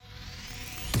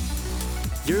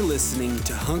You're listening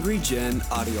to Hungry Gen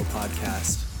audio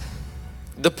podcast.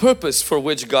 The purpose for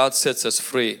which God sets us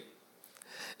free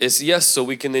is yes, so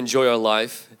we can enjoy our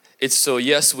life. It's so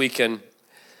yes, we can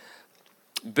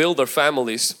build our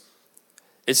families.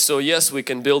 It's so yes, we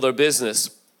can build our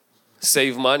business,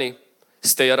 save money,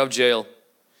 stay out of jail,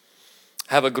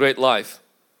 have a great life.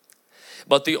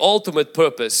 But the ultimate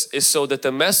purpose is so that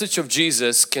the message of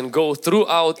Jesus can go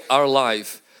throughout our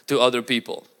life to other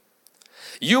people.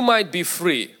 You might be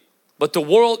free, but the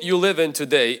world you live in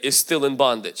today is still in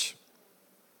bondage.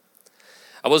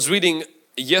 I was reading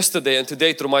yesterday and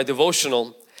today through my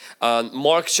devotional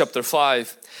Mark chapter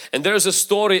 5, and there's a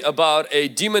story about a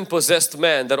demon-possessed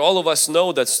man that all of us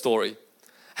know that story.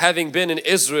 Having been in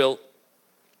Israel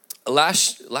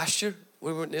last year,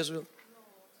 we were in Israel?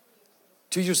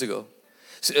 2 years ago.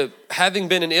 Having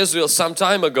been in Israel some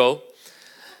time ago,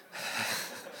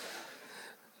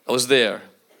 I was there.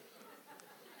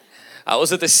 I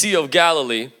was at the Sea of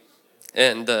Galilee,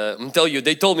 and I'm telling you,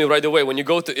 they told me right away, when you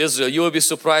go to Israel, you will be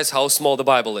surprised how small the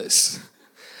Bible is.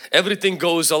 Everything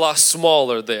goes a lot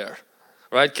smaller there.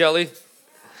 Right, Kelly?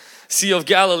 Sea of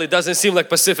Galilee doesn't seem like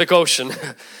Pacific Ocean.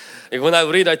 When I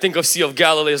read, I think of Sea of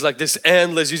Galilee as like this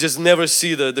endless, you just never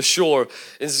see the shore.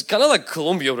 It's kind of like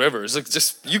Columbia River. It's like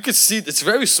just, you could see, it's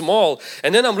very small.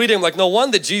 And then I'm reading, I'm like, no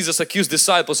wonder Jesus accused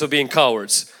disciples of being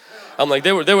cowards. I'm like,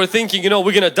 they were thinking, you know,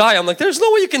 we're gonna die. I'm like, there's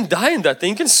no way you can die in that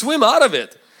thing. You can swim out of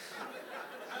it.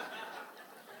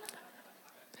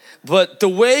 But the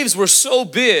waves were so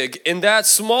big in that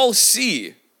small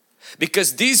sea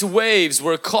because these waves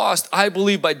were caused, I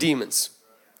believe, by demons.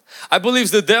 I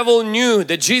believe the devil knew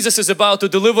that Jesus is about to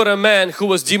deliver a man who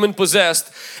was demon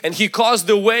possessed, and he caused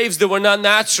the waves that were not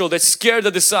natural, that scared the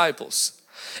disciples.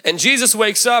 And Jesus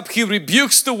wakes up, he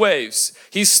rebukes the waves,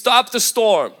 he stopped the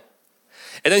storm.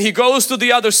 And then he goes to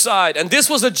the other side, and this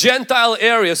was a Gentile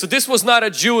area, so this was not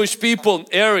a Jewish people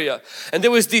area. And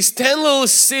there was these 10 little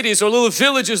cities or little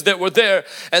villages that were there,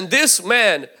 and this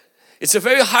man, it's a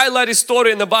very highlighted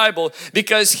story in the Bible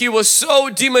because he was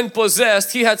so demon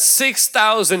possessed, he had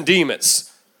 6,000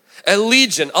 demons. A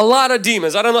legion, a lot of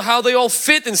demons. I don't know how they all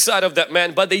fit inside of that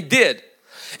man, but they did.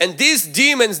 And these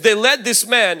demons, they led this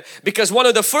man because one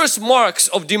of the first marks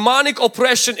of demonic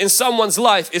oppression in someone's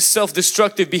life is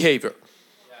self-destructive behavior.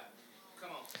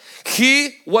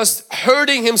 He was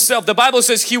hurting himself. The Bible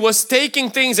says he was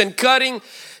taking things and cutting.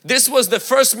 This was the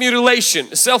first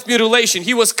mutilation, self-mutilation.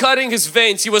 He was cutting his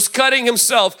veins. He was cutting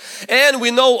himself. And we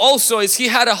know also is he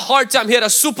had a hard time. He had a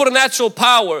supernatural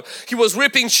power. He was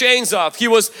ripping chains off. He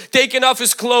was taking off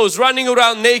his clothes, running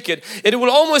around naked. It would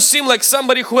almost seem like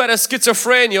somebody who had a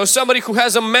schizophrenia or somebody who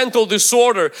has a mental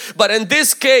disorder. But in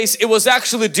this case, it was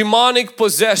actually demonic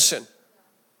possession.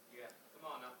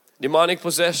 Demonic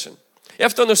possession. You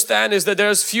have to understand is that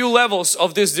there's few levels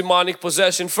of this demonic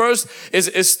possession. First is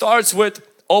it starts with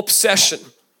obsession,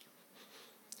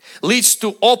 leads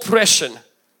to oppression,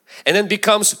 and then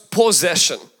becomes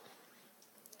possession.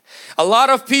 A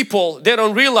lot of people, they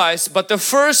don't realize, but the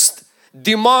first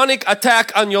demonic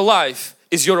attack on your life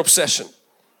is your obsession.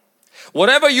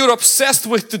 Whatever you're obsessed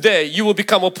with today, you will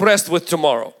become oppressed with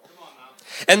tomorrow.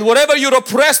 And whatever you're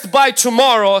oppressed by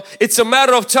tomorrow, it's a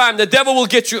matter of time. The devil will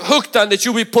get you hooked on that,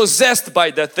 you'll be possessed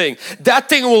by that thing. That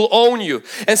thing will own you.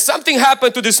 And something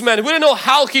happened to this man. We don't know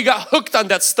how he got hooked on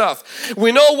that stuff.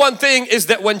 We know one thing is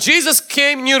that when Jesus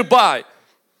came nearby,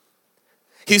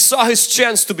 he saw his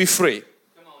chance to be free.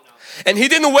 And he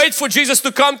didn't wait for Jesus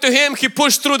to come to him. He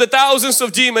pushed through the thousands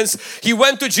of demons. He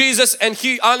went to Jesus and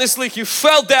he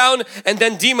fell down, and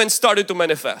then demons started to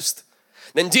manifest.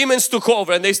 Then demons took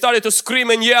over and they started to scream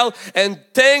and yell, and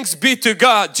thanks be to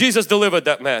God, Jesus delivered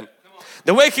that man.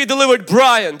 The way He delivered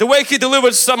Brian, the way He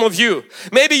delivered some of you.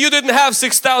 Maybe you didn't have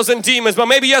 6,000 demons, but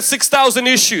maybe you had 6,000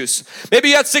 issues. Maybe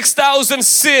you had 6,000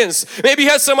 sins. Maybe you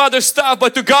had some other stuff,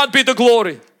 but to God be the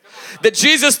glory. That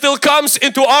Jesus still comes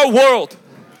into our world,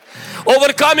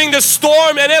 overcoming the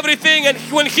storm and everything, and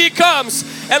when He comes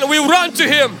and we run to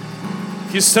Him,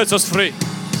 He sets us free.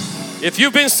 If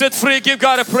you've been set free, give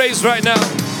God a praise right now.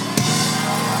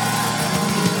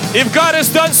 If God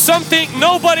has done something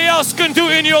nobody else can do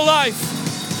in your life,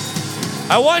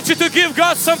 I want you to give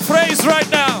God some praise right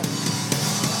now.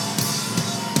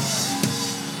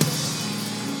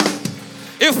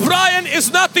 If Brian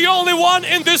is not the only one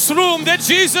in this room that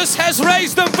Jesus has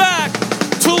raised them back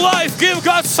to life, give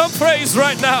God some praise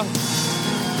right now.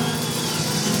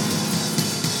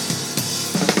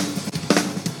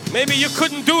 Maybe you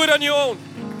couldn't do it on your own.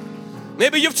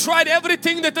 Maybe you've tried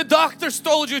everything that the doctors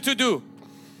told you to do.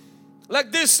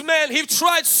 Like this man, he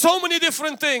tried so many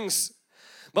different things.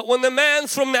 But when the man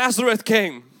from Nazareth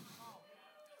came,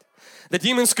 The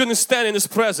demons couldn't stand in His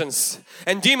presence,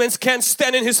 and demons can't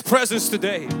stand in His presence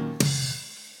today.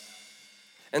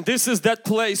 And this is that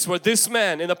place where this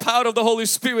man, in the power of the Holy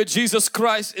Spirit, Jesus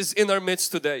Christ, is in our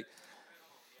midst today.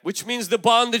 Which means the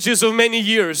bondages of many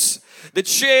years, the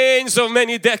chains of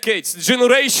many decades, the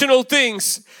generational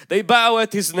things, they bow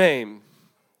at His name.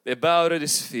 They bow at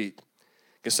His feet.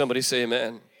 Can somebody say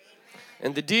amen?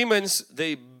 And the demons,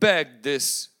 they begged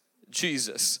this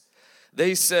Jesus.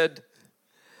 They said,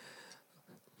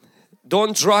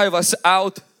 don't drive us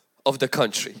out of the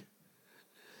country.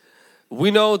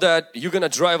 We know that you're going to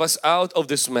drive us out of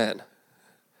this man.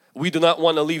 We do not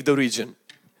want to leave the region.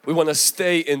 We want to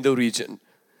stay in the region.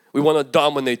 We want to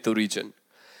dominate the region.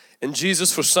 And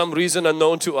Jesus, for some reason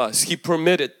unknown to us, He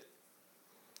permitted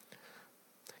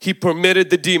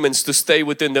the demons to stay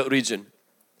within that region.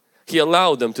 He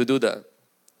allowed them to do that.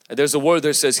 And there's a word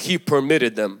that says He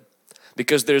permitted them,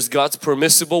 because there's God's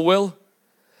permissible will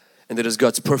and there is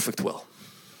God's perfect will.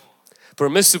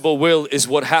 Permissible will is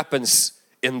what happens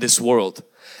in this world.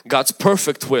 God's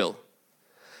perfect will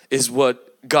is what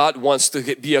God wants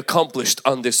to be accomplished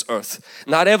on this earth.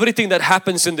 Not everything that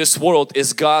happens in this world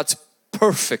is God's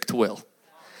perfect will.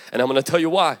 And I'm going to tell you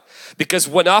why. Because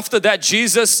when after that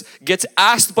Jesus gets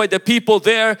asked by the people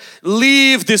there,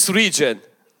 leave this region,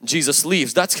 Jesus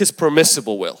leaves. That's His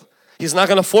permissible will. He's not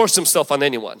going to force Himself on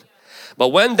anyone. But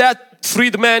when that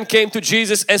freed man came to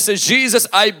Jesus and says, Jesus,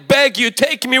 I beg you,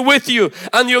 take me with you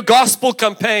on your gospel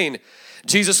campaign.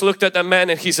 Jesus looked at that man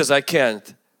and He says, I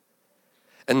can't.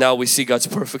 And now we see God's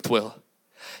perfect will.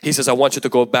 He says, I want you to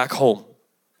go back home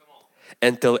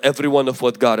and tell everyone of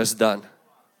what God has done.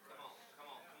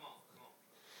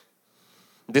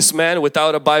 This man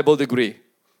without a Bible degree,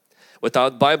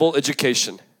 without Bible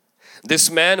education,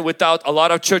 this man without a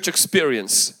lot of church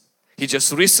experience, he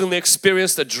just recently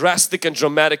experienced a drastic and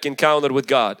dramatic encounter with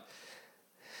God.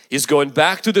 He's going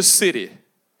back to the city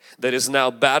that is now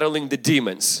battling the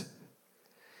demons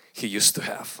he used to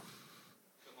have.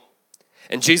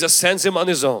 And Jesus sends him on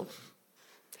his own.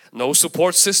 No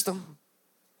support system,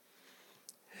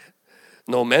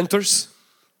 no mentors.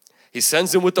 He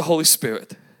sends him with the Holy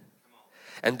Spirit.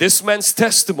 And this man's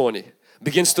testimony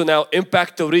begins to now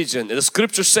impact the region. And the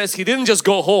scripture says he didn't just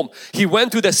go home. He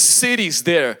went to the cities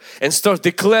there and started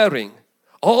declaring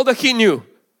all that he knew.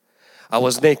 I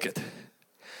was naked.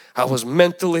 I was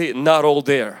mentally not all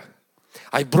there.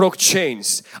 I broke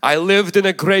chains. I lived in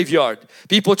a graveyard.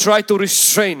 People tried to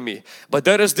restrain me. But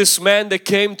there is this man that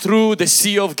came through the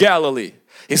Sea of Galilee.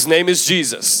 His name is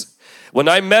Jesus. When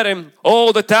I met Him,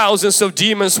 all the thousands of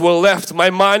demons were left. My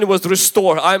mind was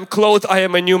restored. I am clothed. I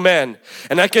am a new man.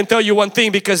 And I can tell you one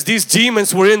thing, because these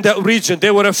demons were in that region.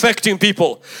 They were affecting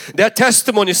people. That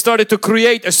testimony started to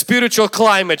create a spiritual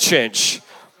climate change.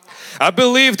 I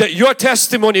believe that your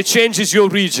testimony changes your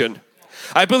region.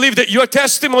 I believe that your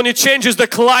testimony changes the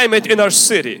climate in our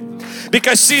city.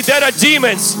 Because see, there are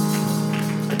demons.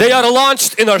 They are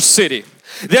launched in our city.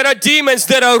 There are demons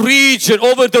that are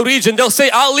over the region. They'll say,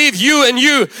 I'll leave you and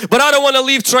you, but I don't want to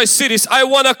leave Tri-Cities. I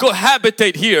want to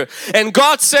cohabitate here. And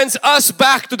God sends us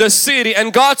back to the city,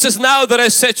 and God says, now that I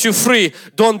set you free,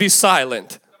 don't be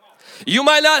silent. You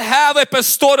might not have a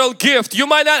pastoral gift. You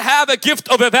might not have a gift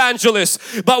of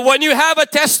evangelist. But when you have a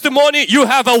testimony, you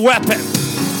have a weapon.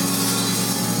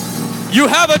 You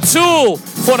have a tool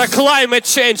for a climate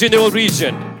change in your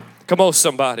region. Come on,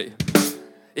 somebody.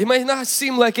 It might not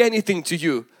seem like anything to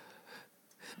you,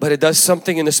 but it does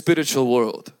something in the spiritual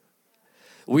world.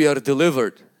 We are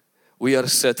delivered. We are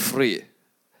set free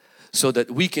so that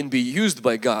we can be used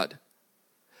by God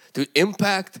to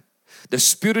impact the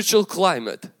spiritual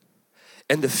climate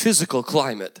and the physical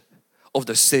climate of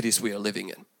the cities we are living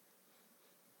in.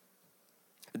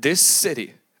 This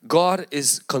city, God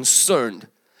is concerned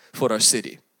for our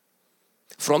city.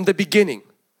 From the beginning,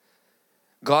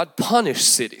 God punished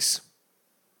cities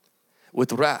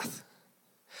with wrath.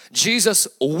 Jesus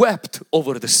wept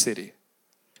over the city.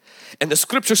 And the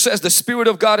scripture says the Spirit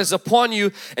of God is upon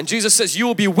you, and Jesus says you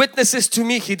will be witnesses to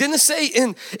me. He didn't say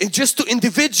in just to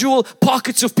individual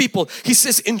pockets of people. He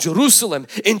says in Jerusalem,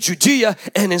 in Judea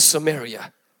and in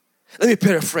Samaria. Let me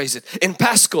paraphrase it. In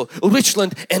Pasco,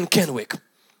 Richland and Kenwick,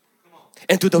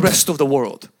 and to the rest of the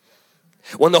world.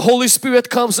 When the Holy Spirit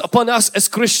comes upon us as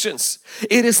Christians,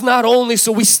 it is not only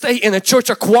so we stay in a church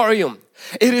aquarium.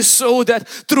 It is so that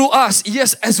through us,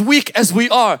 yes, as weak as we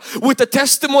are, with the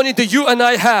testimony that you and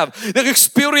I have, that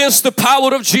experience the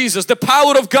power of Jesus, the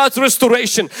power of God's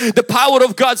restoration, the power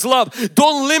of God's love.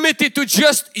 Don't limit it to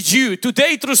just you.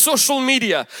 Today through social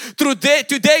media, today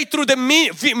through the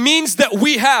means that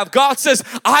we have, God says,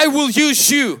 I will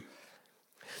use you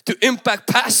to impact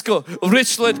Pasco,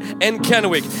 Richland and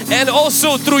Kennewick, and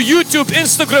also through YouTube,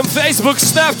 Instagram, Facebook,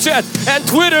 Snapchat and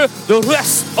Twitter, the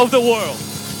rest of the world.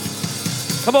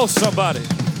 Come on somebody.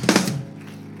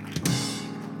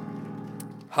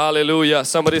 Hallelujah.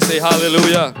 Somebody say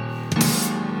hallelujah.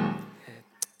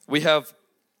 We have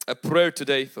a prayer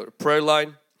today for a prayer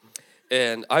line,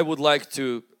 and I would like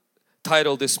to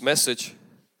title this message,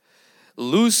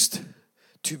 Loosed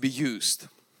to be Used.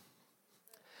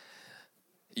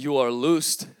 You are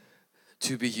loosed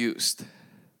to be used.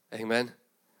 Amen.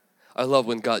 I love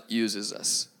when God uses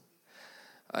us.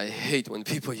 I hate when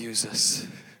people use us.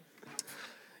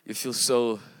 You feel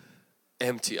so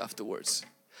empty afterwards.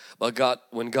 But God,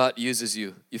 when God uses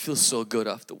you, you feel so good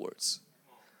afterwards.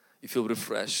 You feel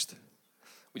refreshed.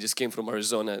 We just came from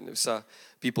Arizona and we saw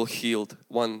people healed.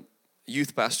 One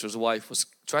youth pastor's wife was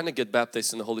trying to get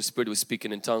baptized in the Holy Spirit, was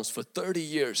speaking in tongues for 30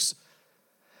 years.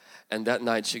 And that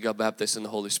night she got baptized in the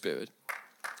Holy Spirit.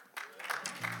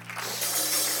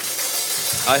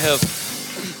 I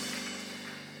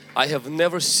have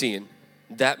never seen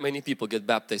that many people get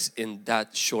baptized in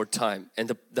that short time.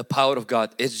 And the power of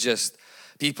God is just,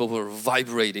 people were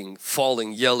vibrating,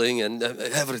 falling, yelling and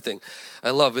everything.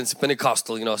 I love it's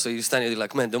Pentecostal, you know, so you're standing there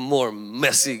like, man, the more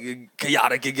messy,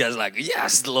 chaotic it gets, like,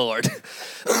 yes, Lord.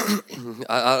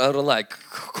 I don't like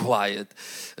quiet.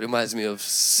 It reminds me of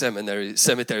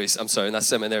cemeteries. I'm sorry, not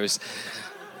seminaries.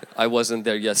 I wasn't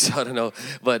there yet, so I don't know.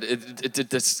 But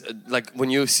it's like when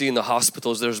you see in the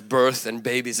hospitals, there's birth and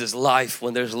babies, there's life.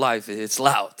 When there's life, it's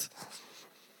loud.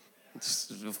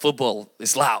 Football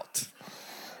is loud.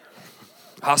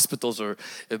 Hospitals or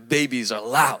babies are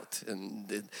loud,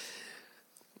 and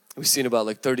we've seen about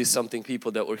like 30 something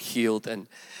people that were healed, and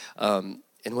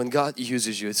when God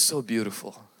uses you, it's so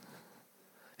beautiful.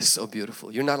 It's so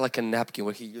beautiful. You're not like a napkin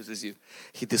where He uses you,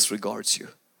 He disregards you.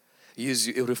 He uses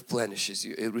you, it replenishes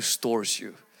you, it restores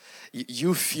you.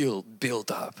 You feel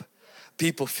built up.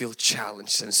 People feel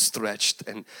challenged and stretched.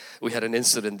 And we had an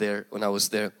incident there when I was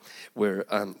there where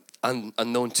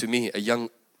unknown to me, an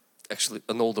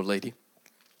older lady,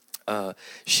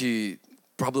 she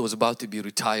probably was about to be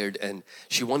retired and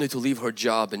she wanted to leave her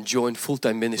job and join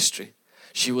full-time ministry.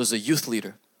 She was a youth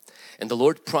leader and the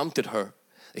Lord prompted her.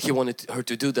 He wanted her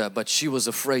to do that, but she was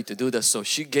afraid to do that. So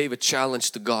she gave a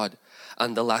challenge to God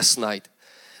on the last night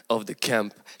of the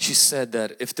camp. She said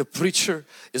that if the preacher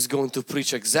is going to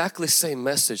preach exactly the same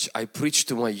message I preached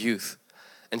to my youth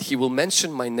and he will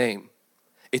mention my name,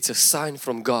 it's a sign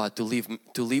from God to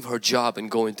leave her job and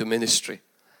go into ministry.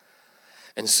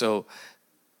 And so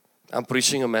I'm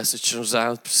preaching a message. Turns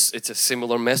out it's a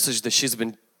similar message that she's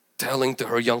been telling to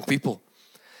her young people.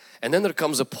 And then there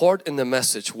comes a part in the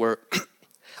message where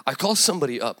I call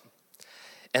somebody up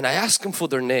and I ask them for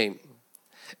their name.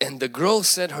 And the girl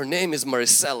said her name is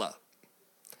Maricela.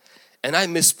 And I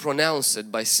mispronounced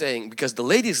it by saying, because the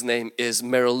lady's name is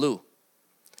Marilou.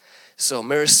 So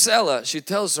Maricela, she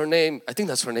tells her name, I think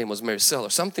that's her name was Maricela or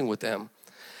something with M.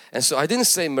 And so I didn't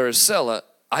say Maricela,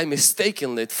 I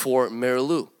mistaken it for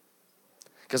Marilou.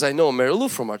 Because I know Marilou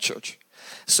from our church.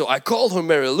 So I called her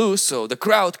Marilou, so the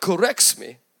crowd corrects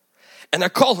me. And I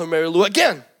call her Marilou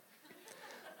again.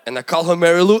 And I call her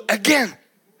Marilou again.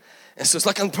 And so it's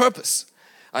like on purpose.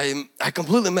 I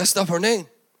completely messed up her name.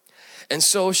 And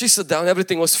so she sat down,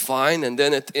 everything was fine. And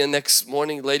then the next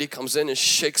morning, lady comes in and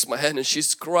shakes my hand and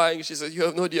she's crying. She says, you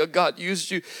have no idea, God used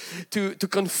you to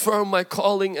confirm my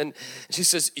calling. And she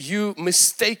says, you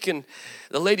mistaken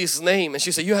the lady's name. And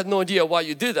she said, you had no idea why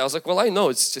you did that. I was like, well, I know,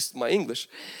 it's just my English.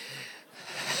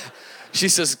 She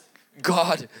says,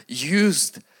 God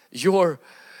used your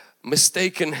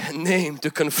mistaken name to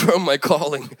confirm my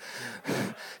calling.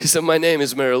 He said, my name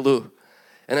is Marilou.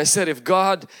 And I said,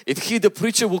 if He, the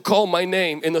preacher, will call my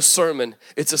name in a sermon,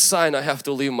 it's a sign I have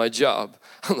to leave my job.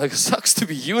 I'm like, it sucks to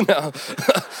be you now,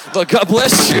 but God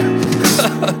bless you.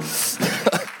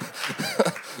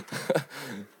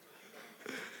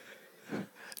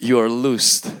 You are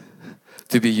loosed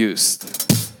to be used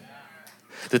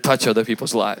to touch other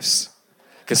people's lives.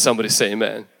 Can somebody say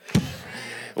amen?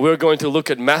 We're going to look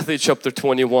at Matthew chapter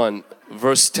 21,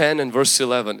 verse 10 and verse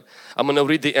 11. I'm going to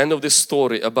read the end of this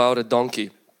story about a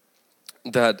donkey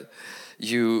that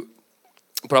you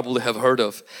probably have heard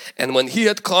of. And when he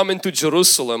had come into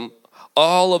Jerusalem,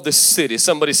 all of the city,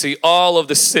 somebody say all of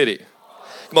the city.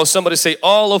 Come on, somebody say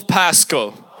all of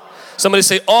Pasco. Somebody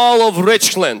say all of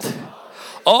Richland.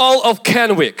 All of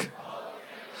Kennewick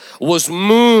was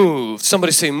moved.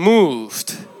 Somebody say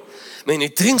moved. Many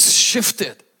things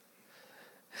shifted.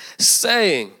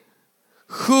 Saying,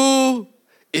 who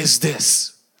is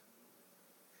this?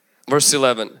 Verse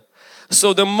 11.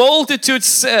 So the multitude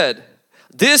said,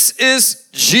 This is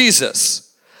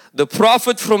Jesus, the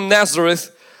prophet from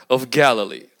Nazareth of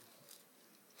Galilee.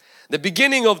 The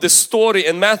beginning of the story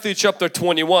in Matthew chapter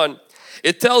 21,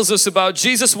 it tells us about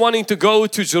Jesus wanting to go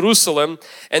to Jerusalem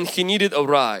and he needed a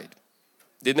ride.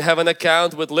 Didn't have an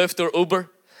account with Lyft or Uber.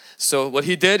 So what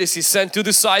he did is he sent 2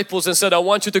 disciples and said, I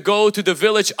want you to go to the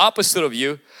village opposite of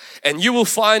you and you will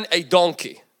find a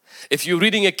donkey. If you're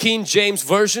reading a King James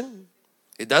version,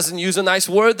 it doesn't use a nice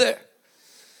word there.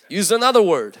 Use another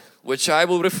word, which I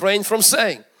will refrain from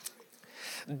saying.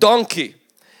 Donkey.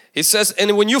 He says,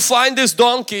 and when you find this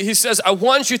donkey, he says, I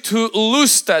want you to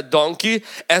loose that donkey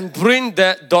and bring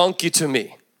that donkey to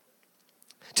me.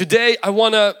 Today, I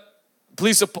want to,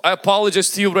 please, I apologize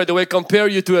to you right away, compare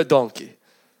you to a donkey.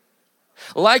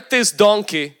 Like this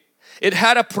donkey, it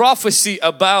had a prophecy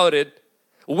about it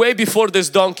way before this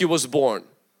donkey was born.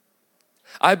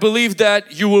 I believe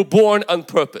that you were born on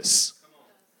purpose.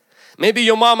 Maybe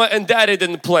your mama and daddy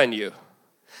didn't plan you.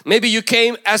 Maybe you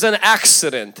came as an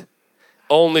accident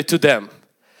only to them,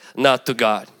 not to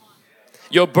God.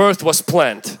 Your birth was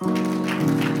planned.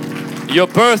 Your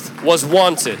birth was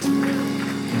wanted.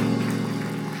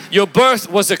 Your birth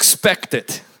was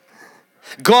expected.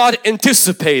 God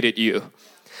anticipated you.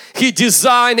 He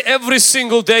designed every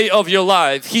single day of your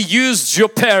life. He used your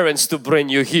parents to bring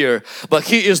you here, but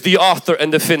He is the author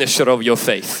and the finisher of your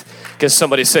faith. Can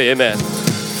somebody say amen?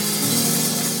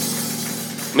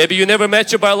 Maybe you never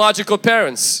met your biological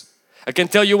parents. I can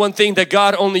tell you one thing, that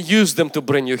God only used them to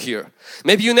bring you here.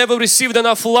 Maybe you never received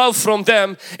enough love from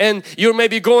them and you're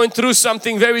maybe going through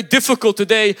something very difficult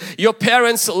today. Your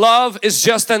parents' love is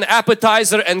just an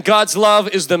appetizer and God's love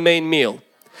is the main meal.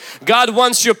 God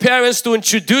wants your parents to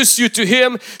introduce you to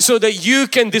Him so that you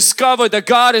can discover that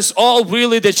God is all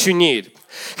really that you need.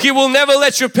 He will never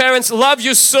let your parents love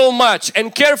you so much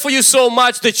and care for you so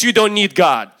much that you don't need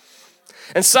God.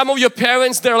 And some of your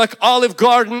parents, they're like Olive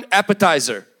Garden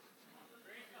appetizer.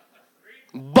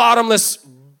 Bottomless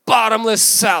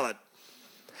salad.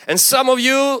 And some of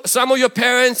your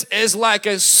parents is like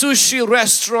a sushi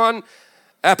restaurant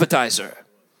appetizer.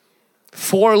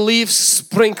 4 leaves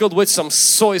sprinkled with some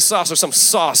soy sauce or some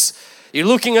sauce. You're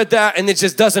looking at that and it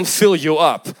just doesn't fill you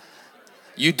up.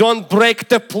 You don't break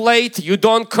the plate, you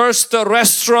don't curse the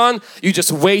restaurant, you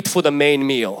just wait for the main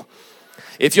meal.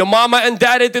 If your mama and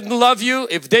daddy didn't love you,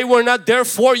 if they were not there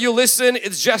for you, listen,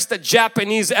 it's just a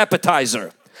Japanese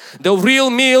appetizer. The real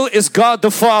meal is God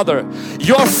the Father,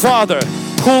 your Father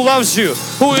who loves you,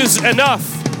 who is enough,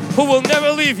 who will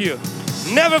never leave you,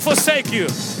 never forsake you.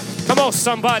 Come on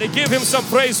somebody, give Him some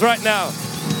praise right now.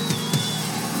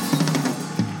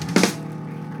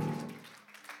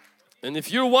 And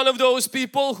if you're one of those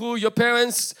people who your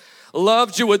parents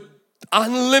loved you with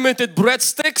unlimited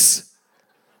breadsticks,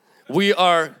 we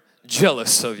are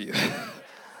jealous of you.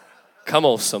 Come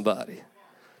on somebody.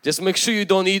 Just make sure you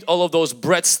don't eat all of those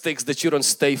breadsticks, that you don't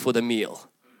stay for the meal.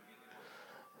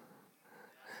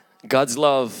 God's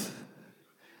love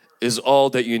is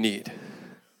all that you need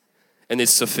and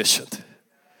it's sufficient.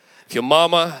 If your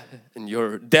mama and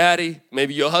your daddy,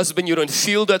 maybe your husband, you don't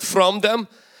feel that from them,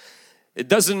 it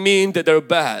doesn't mean that they're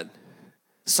bad.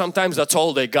 Sometimes that's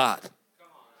all they got.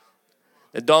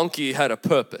 The donkey had a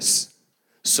purpose.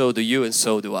 So do you and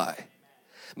so do I.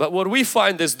 But what we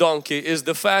find this donkey is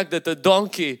the fact that the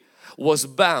donkey was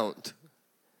bound.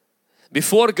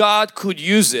 Before God could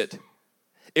use it,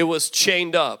 it was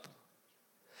chained up.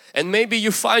 And maybe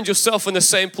you find yourself in the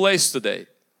same place today.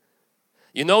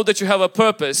 You know that you have a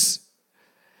purpose,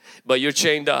 but you're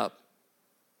chained up.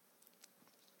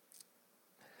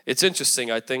 It's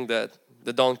interesting, I think, that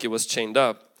the donkey was chained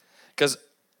up, because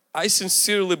I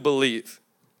sincerely believe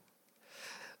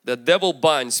the devil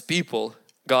binds people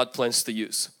God plans to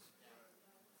use.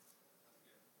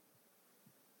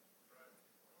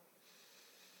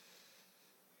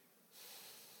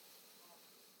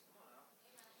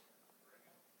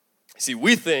 See,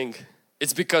 we think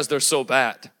it's because they're so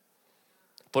bad.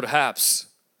 Perhaps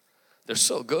they're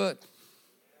so good.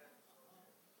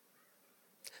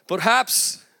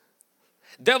 Perhaps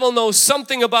devil knows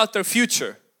something about their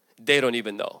future they don't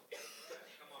even know.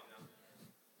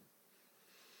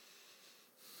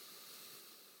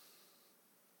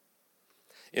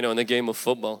 You know, in a game of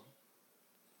football,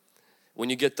 when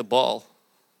you get the ball,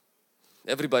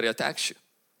 everybody attacks you.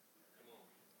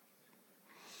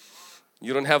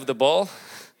 You don't have the ball,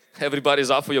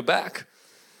 everybody's off of your back.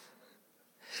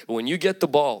 When you get the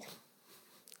ball,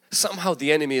 somehow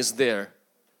the enemy is there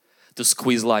to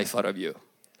squeeze life out of you.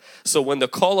 So when the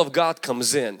call of God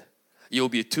comes in, you'll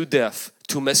be too deaf,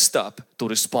 too messed up to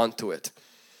respond to it.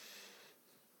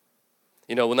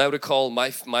 You know, when I recall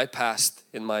my past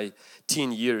in my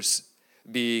teen years,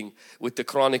 being with the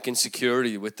chronic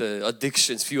insecurity, with the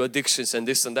addictions, few addictions and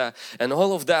this and that. And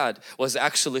all of that was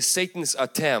actually Satan's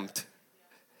attempt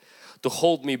to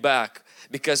hold me back,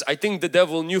 because I think the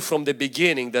devil knew from the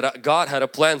beginning that God had a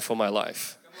plan for my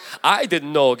life. I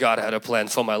didn't know God had a plan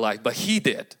for my life, but He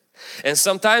did. And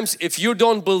sometimes if you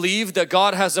don't believe that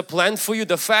God has a plan for you,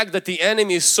 the fact that the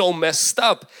enemy is so messed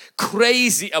up,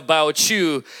 crazy about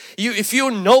you, if you're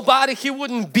nobody, he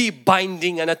wouldn't be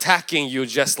binding and attacking you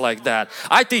just like that.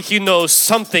 I think he knows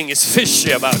something is fishy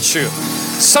about you.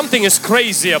 Something is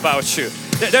crazy about you.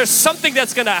 There's something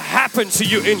that's gonna happen to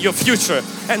you in your future,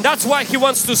 and that's why he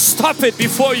wants to stop it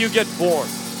before you get born.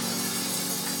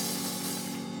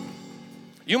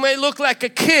 You may look like a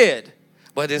kid,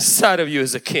 but inside of you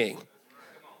is a king.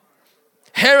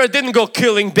 Herod didn't go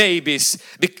killing babies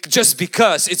just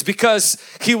because. It's because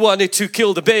he wanted to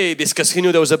kill the babies, because he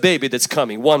knew there was a baby that's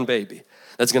coming, one baby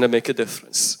that's going to make a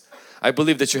difference. I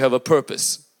believe that you have a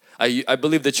purpose. I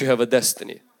believe that you have a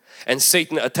destiny. And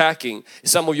Satan attacking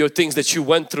some of your things that you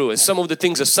went through, and some of the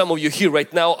things that some of you here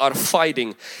right now are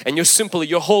fighting, and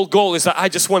your whole goal is that I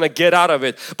just want to get out of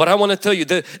it. But I want to tell you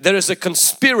that there is a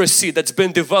conspiracy that's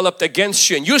been developed against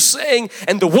you, and you're saying,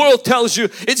 and the world tells you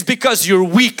it's because you're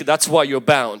weak, that's why you're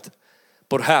bound.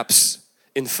 Perhaps,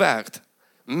 in fact,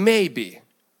 maybe,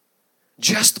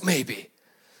 just maybe,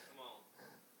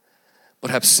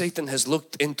 perhaps Satan has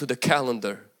looked into the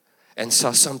calendar and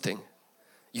saw something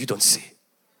you don't see.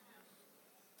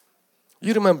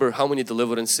 You remember how many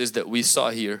deliverances that we saw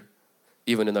here,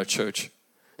 even in our church,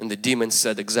 and the demon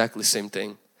said exactly the same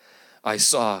thing. I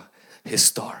saw his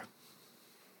star.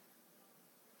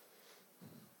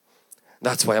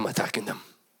 That's why I'm attacking them.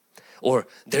 Or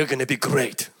they're going to be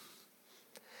great.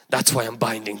 That's why I'm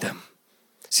binding them.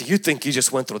 See, you think you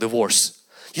just went through divorce.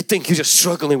 You think you're just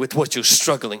struggling with what you're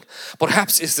struggling.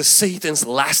 Perhaps it's the Satan's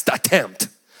last attempt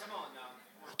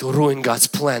to ruin God's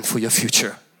plan for your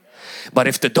future. But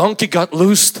if the donkey got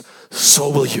loosed, so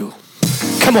will you.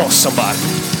 Come on, somebody.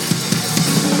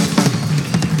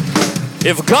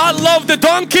 If God loved the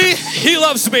donkey, He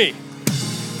loves me.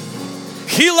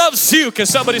 He loves you. Can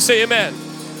somebody say amen?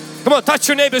 Come on, touch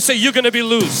your neighbor and say, you're going to be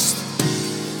loosed.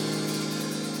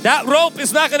 That rope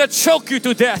is not going to choke you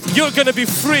to death. You're going to be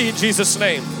free in Jesus'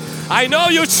 name. I know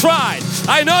you tried.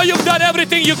 I know you've done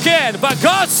everything you can. But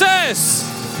God says,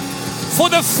 for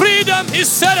the freedom He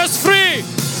set us free.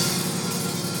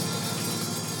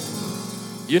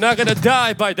 You're not going to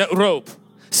die by that rope.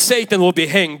 Satan will be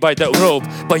hanged by that rope,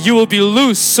 but you will be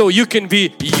loose so you can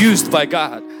be used by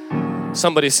God.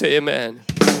 Somebody say amen.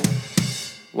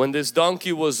 When this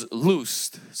donkey was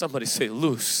loosed, somebody say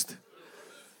loosed.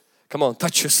 Come on,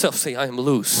 touch yourself, say I am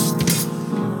loosed.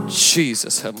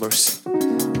 Jesus have mercy.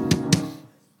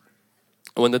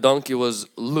 When the donkey was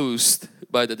loosed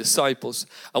by the disciples,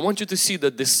 I want you to see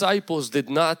the disciples did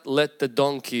not let the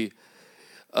donkey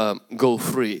go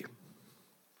free.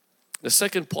 The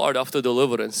second part after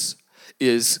deliverance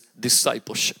is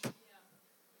discipleship.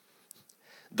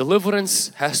 Deliverance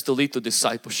has to lead to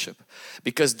discipleship,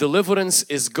 because deliverance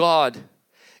is God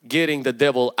getting the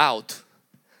devil out.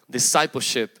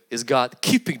 Discipleship is God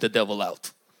keeping the devil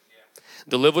out.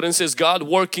 Deliverance is God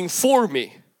working for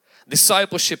me.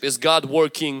 Discipleship is God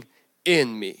working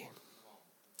in me.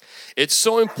 It's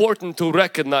so important to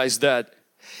recognize that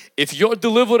if your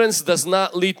deliverance does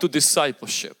not lead to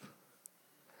discipleship,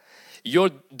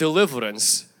 your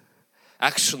deliverance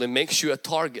actually makes you a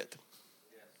target.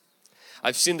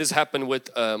 I've seen this happen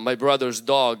with my brother's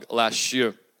dog last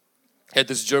year. He had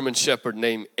this German Shepherd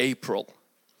named April.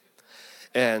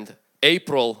 And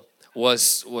April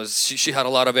she had a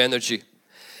lot of energy.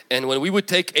 And when we would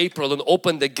take April and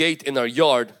open the gate in our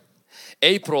yard,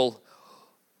 April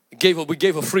we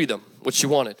gave her freedom, what she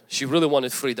wanted. She really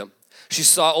wanted freedom. She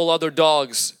saw all other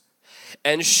dogs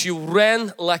and she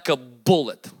ran like a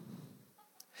bullet.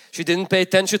 She didn't pay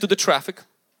attention to the traffic.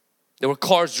 There were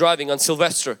cars driving on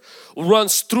Sylvester.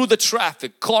 Runs through the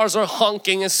traffic. Cars are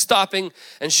honking and stopping,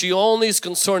 and she only is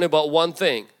concerned about one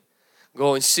thing.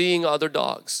 Going seeing other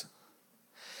dogs.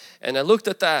 And I looked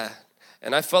at that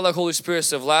and I felt like Holy Spirit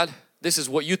said, Vlad, this is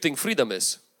what you think freedom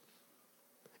is.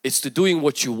 It's to doing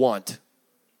what you want.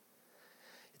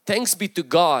 Thanks be to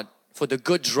God for the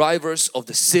good drivers of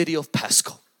the city of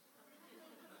Pasco.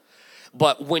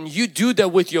 But when you do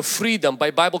that with your freedom,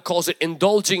 the Bible calls it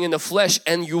indulging in the flesh,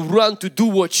 and you run to do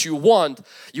what you want,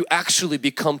 you actually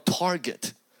become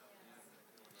target.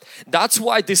 That's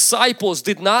why disciples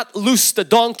did not loose the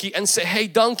donkey and say, hey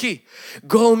donkey,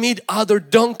 go meet other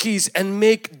donkeys and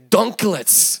make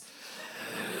donkelets.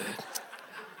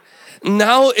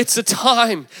 Now it's a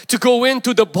time to go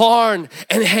into the barn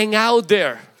and hang out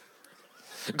there.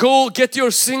 Go get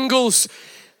your singles,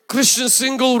 Christian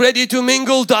single ready to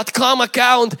mingle.com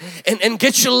account and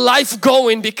get your life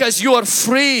going because you are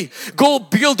free. Go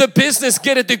build a business,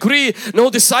 get a degree. No,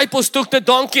 disciples took the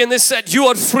donkey and they said, you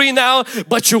are free now,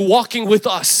 but you're walking with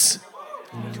us.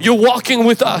 You're walking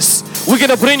with us. We're going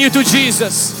to bring you to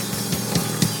Jesus.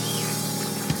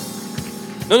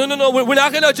 No. We're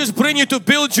not going to just bring you to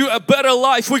build you a better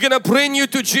life. We're going to bring you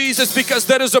to Jesus because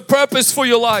there is a purpose for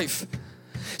your life.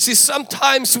 See,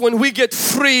 sometimes when we get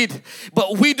freed,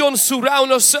 but we don't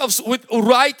surround ourselves with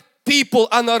right people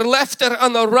on our left and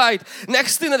on our right,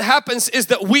 next thing that happens is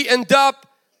that we end up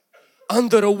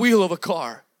under a wheel of a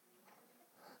car.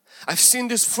 I've seen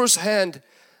this firsthand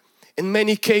in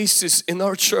many cases in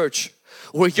our church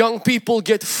where young people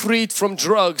get freed from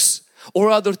drugs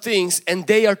or other things and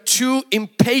they are too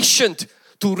impatient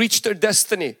to reach their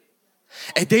destiny.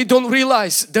 And they don't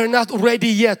realize they're not ready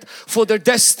yet for their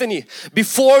destiny.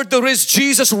 Before there is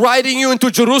Jesus riding you into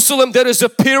Jerusalem, there is a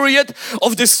period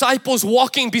of disciples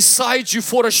walking beside you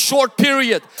for a short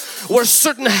period where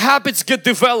certain habits get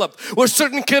developed, where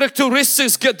certain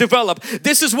characteristics get developed.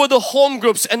 This is where the home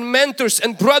groups and mentors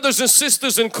and brothers and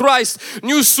sisters in Christ,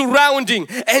 new surrounding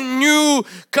and new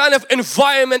kind of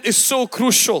environment is so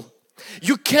crucial.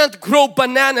 You can't grow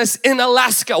bananas in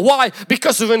Alaska. Why?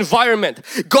 Because of environment.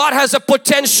 God has a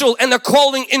potential and a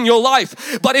calling in your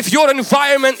life. But if your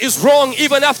environment is wrong,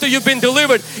 even after you've been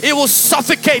delivered, it will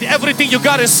suffocate everything you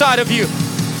got inside of you.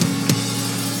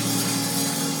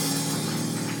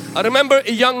 I remember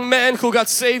a young man who got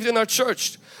saved in our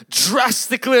church.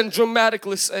 Drastically and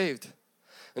dramatically saved.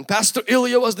 And Pastor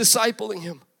Ilya was discipling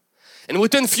him. And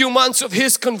within a few months of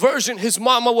his conversion, his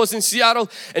mama was in Seattle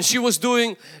and she was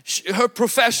doing, her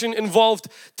profession involved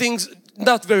things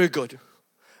not very good.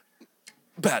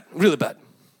 Bad, really bad.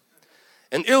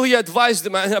 And Ilya advised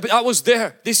him, I was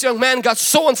there. This young man got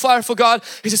so on fire for God.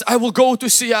 He says, I will go to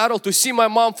Seattle to see my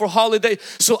mom for holiday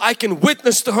so I can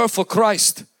witness to her for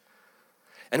Christ.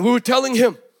 And we were telling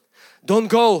him, don't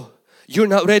go, you're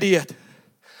not ready yet.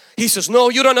 He says, no,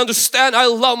 you don't understand. I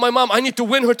love my mom. I need to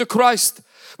win her to Christ.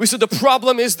 We said the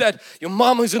problem is that your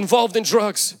mom is involved in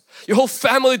drugs. Your whole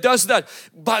family does that.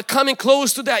 By coming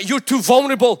close to that, you're too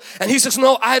vulnerable. And he says,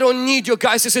 no, I don't need your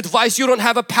guys' advice. You don't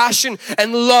have a passion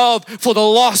and love for the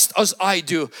lost as I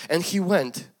do. And he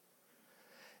went.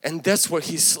 And that's where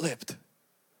he slipped.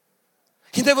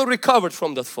 He never recovered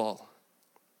from that fall.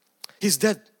 He's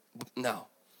dead now.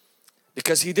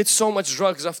 Because he did so much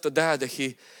drugs after that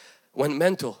he went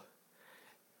mental.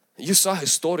 You saw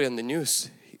his story on the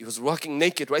news. He was walking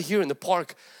naked right here in the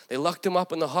park. They locked him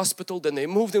up in the hospital. Then they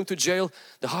moved him to jail.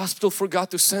 The hospital forgot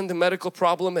to send a medical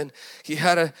problem and he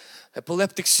had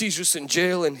epileptic seizures in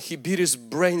jail and he beat his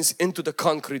brains into the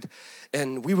concrete.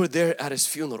 And we were there at his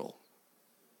funeral.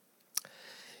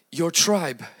 Your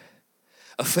tribe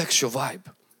affects your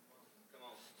vibe.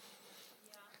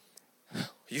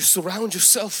 You surround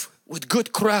yourself with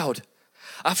good crowd.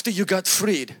 After you got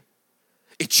freed,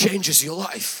 it changes your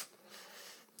life.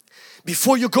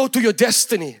 Before you go to your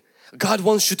destiny, God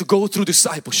wants you to go through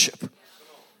discipleship.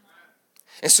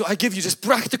 And so I give you just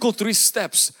practical 3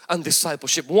 steps on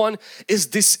discipleship. One is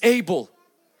disable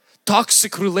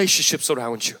toxic relationships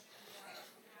around you.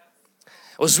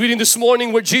 I was reading this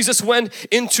morning where Jesus went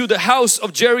into the house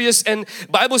of Jairus and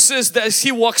Bible says that as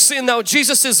he walks in, now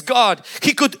Jesus is God.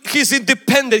 He's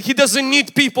independent. He doesn't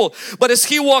need people. But as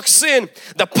he walks in,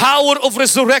 the power of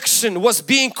resurrection was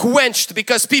being quenched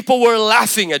because people were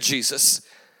laughing at Jesus.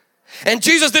 And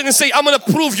Jesus didn't say, I'm going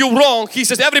to prove you wrong. He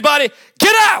says, everybody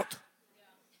get out.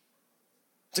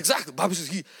 It's exactly, the Bible says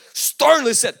he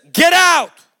sternly said, get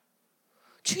out.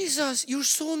 Jesus, you're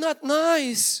so not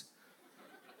nice.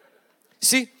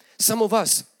 See, some of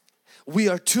us, we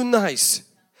are too nice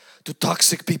to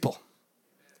toxic people.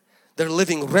 They're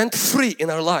living rent-free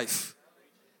in our life.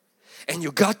 And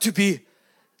you got to be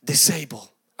disabled.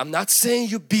 I'm not saying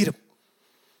you beat them.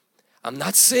 I'm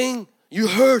not saying you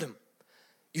hurt them.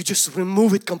 You just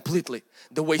remove it completely.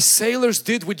 The way sailors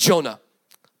did with Jonah.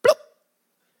 Bloop.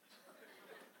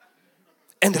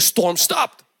 And the storm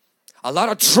stopped. A lot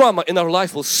of drama in our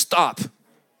life will stop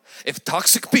if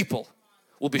toxic people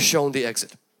will be shown the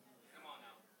exit.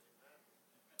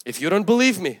 If you don't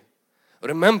believe me,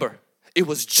 remember it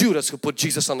was Judas who put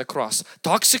Jesus on the cross.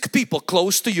 Toxic people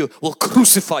close to you will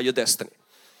crucify your destiny.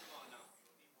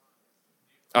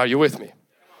 Are you with me?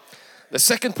 The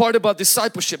second part about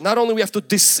discipleship, not only we have to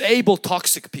disable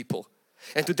toxic people,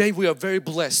 and today we are very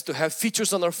blessed to have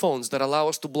features on our phones that allow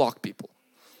us to block people.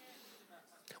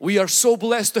 We are so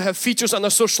blessed to have features on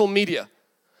our social media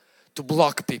to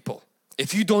block people.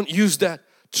 If you don't use that,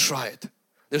 try it.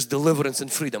 There's deliverance and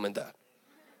freedom in that.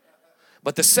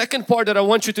 But the second part that I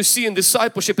want you to see in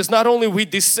discipleship is not only we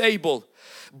disable,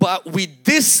 but we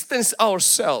distance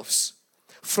ourselves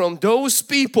from those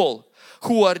people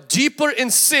who are deeper in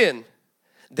sin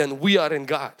than we are in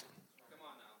God.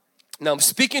 Now I'm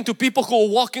speaking to people who are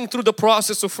walking through the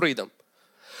process of freedom.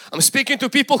 I'm speaking to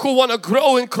people who want to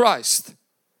grow in Christ.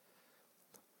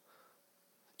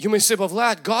 You may say, but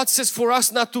Vlad, God says for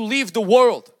us not to leave the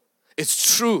world.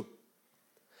 It's true.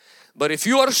 But if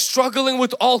you are struggling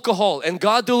with alcohol and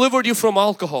God delivered you from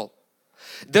alcohol,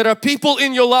 there are people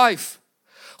in your life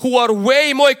who are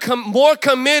way more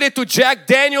committed to Jack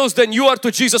Daniels than you are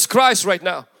to Jesus Christ right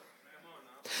now.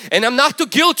 And I'm not to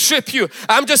guilt trip you.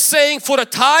 I'm just saying for a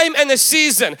time and a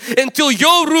season until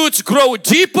your roots grow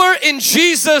deeper in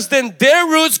Jesus than their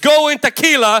roots go in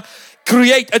tequila,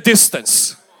 create a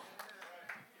distance.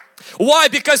 Why?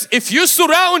 Because if you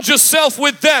surround yourself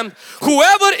with them,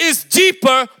 whoever is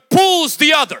deeper pulls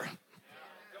the other.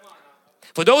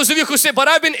 For those of you who say, but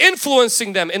I've been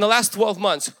influencing them in the last 12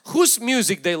 months, whose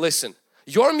music they listen?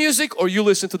 Your music or you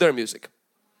listen to their music?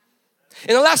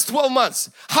 In the last 12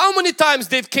 months, how many times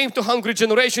they've came to Hungry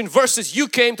Generation versus you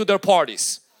came to their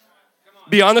parties?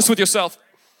 Be honest with yourself.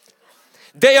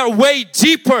 They are way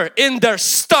deeper in their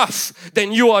stuff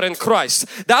than you are in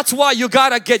Christ. That's why you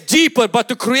gotta get deeper, but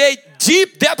to create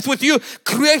deep depth with you,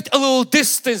 create a little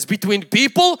distance between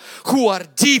people who are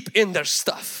deep in their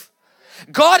stuff.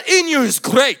 God in you is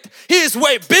great. He is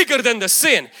way bigger than the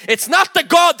sin. It's not the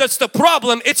God that's the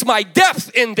problem, it's my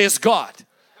depth in this God.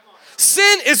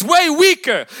 Sin is way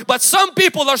weaker, but some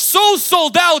people are so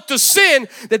sold out to sin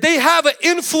that they have an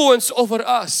influence over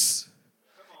us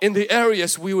in the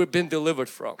areas we were being delivered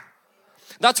from.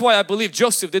 That's why I believe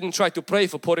Joseph didn't try to pray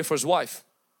for Potiphar's wife.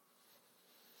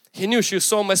 He knew she was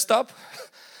so messed up.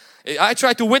 I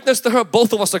tried to witness to her,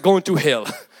 both of us are going to hell.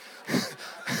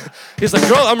 He's like,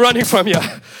 girl, I'm running from you.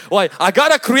 Why? I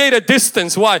gotta create a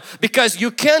distance. Why? Because you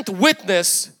can't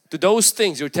witness to those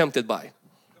things you're tempted by.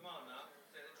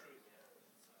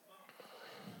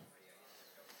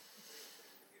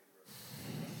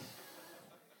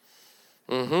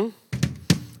 I'm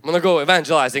gonna go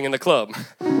evangelizing in the club.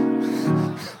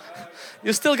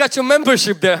 You still got your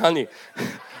membership there, honey.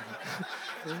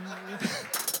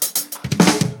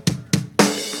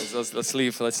 Let's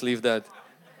leave that.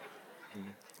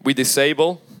 We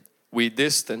disable, we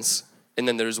distance, and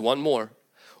then there's one more.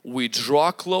 We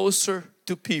draw closer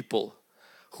to people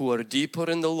who are deeper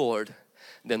in the Lord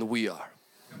than we are.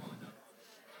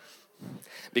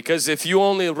 Because if you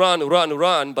only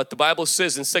run, but the Bible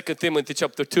says in 2 Timothy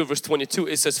chapter 2 verse 22,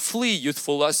 it says, flee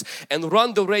youthful lust and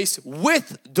run the race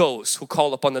with those who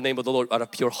call upon the name of the Lord out of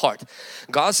pure heart.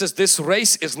 God says this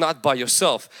race is not by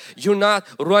yourself. You're not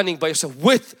running by yourself,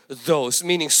 with those,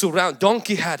 meaning surround.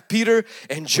 Donkey had Peter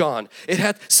and John. It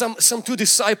had some two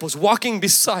disciples walking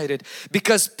beside it,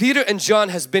 because Peter and John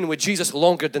has been with Jesus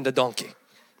longer than the donkey.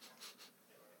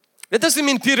 That doesn't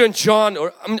mean Peter and John,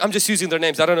 or I'm just using their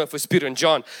names. I don't know if it's Peter and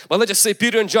John, but let's just say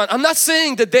Peter and John. I'm not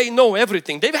saying that they know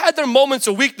everything. They've had their moments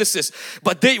of weaknesses,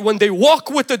 but when they walk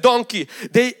with the donkey,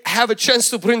 they have a chance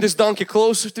to bring this donkey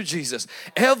closer to Jesus.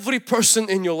 Every person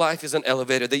in your life is an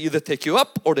elevator. They either take you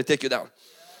up or they take you down.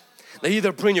 They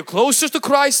either bring you closer to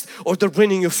Christ or they're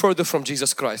bringing you further from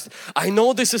Jesus Christ. I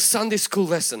know this is Sunday school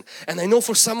lesson, and I know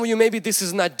for some of you maybe this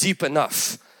is not deep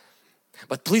enough,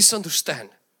 but please understand,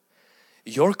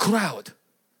 your crowd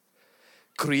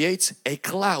creates a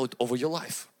cloud over your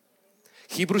life.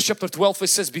 Hebrews chapter 12, it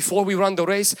says before we run the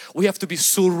race, we have to be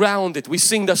surrounded. We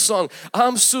sing the song,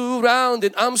 I'm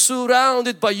surrounded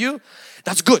by you.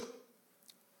 That's good.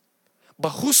 But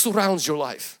who surrounds your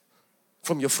life?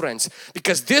 From your friends.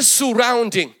 Because this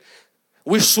surrounding,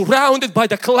 we're surrounded by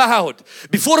the cloud.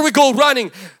 Before we go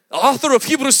running, the author of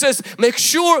Hebrews says, make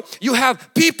sure you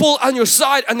have people on your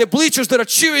side and the bleachers that are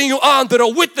cheering you on, that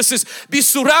are witnesses. Be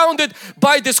surrounded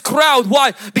by this crowd.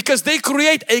 Why? Because they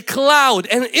create a cloud,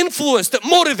 an influence that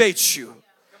motivates you,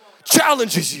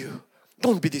 challenges you.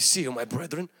 Don't be deceived, my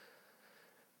brethren.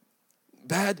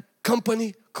 Bad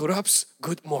company corrupts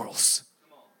good morals.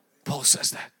 Paul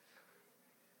says that.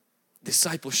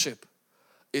 Discipleship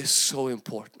is so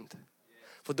important.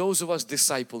 For those of us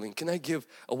discipling, can I give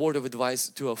a word of advice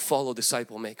to fellow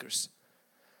disciple makers?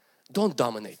 Don't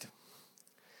dominate.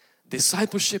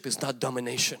 Discipleship is not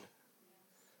domination.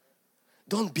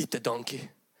 Don't beat the donkey.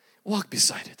 Walk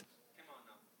beside it.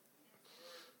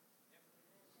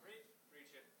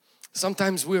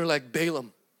 Sometimes we're like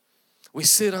Balaam. We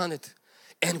sit on it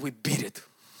and we beat it.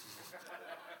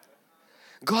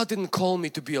 God didn't call me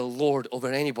to be a lord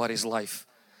over anybody's life.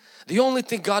 The only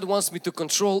thing God wants me to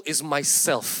control is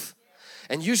myself.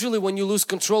 And usually when you lose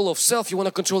control of self, you want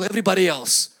to control everybody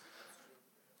else.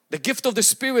 The gift of the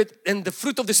Spirit and the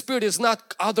fruit of the Spirit is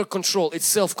not other control, it's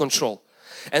self-control.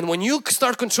 And when you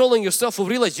start controlling yourself, you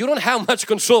realize you don't have much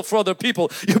control for other people.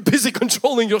 You're busy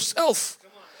controlling yourself.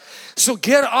 So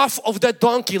get off of that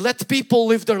donkey. Let people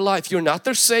live their life. You're not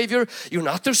their Savior, you're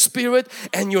not their Spirit,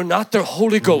 and you're not their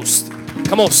Holy Ghost.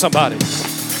 Come on, somebody.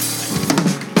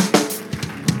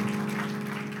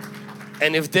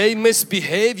 And if they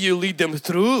misbehave, you lead them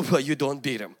through, but you don't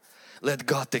beat them. Let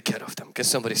God take care of them. Can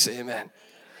somebody say amen?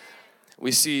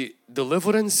 We see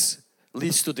deliverance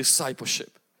leads to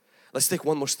discipleship. Let's take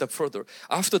one more step further.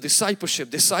 After discipleship,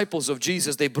 disciples of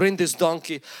Jesus, they bring this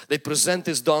donkey, they present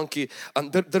this donkey,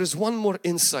 and there is one more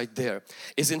insight there.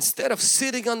 Is instead of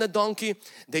sitting on the donkey,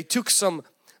 they took some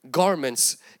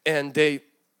garments and they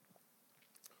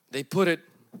put it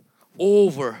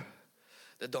over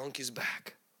the donkey's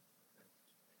back.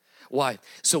 Why?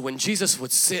 So when Jesus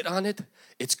would sit on it,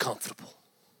 it's comfortable.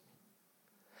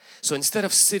 So instead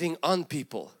of sitting on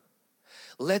people,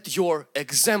 let your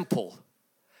example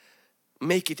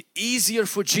make it easier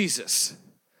for Jesus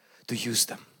to use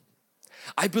them.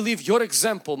 I believe your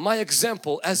example, my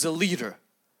example as a leader,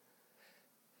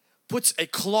 puts a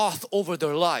cloth over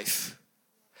their life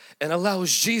and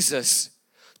allows Jesus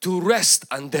to rest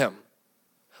on them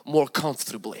more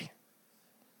comfortably.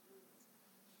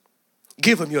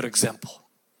 Give them your example.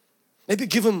 Maybe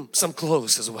give them some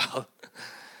clothes as well.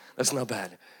 That's not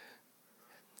bad.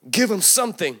 Give them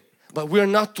something, but we're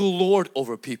not to lord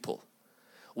over people.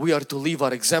 We are to leave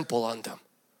our example on them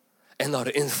and our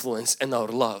influence and our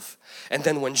love. And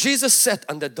then when Jesus sat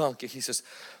on the donkey, He says,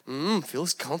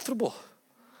 feels comfortable.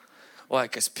 Why?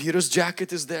 Because Peter's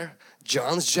jacket is there,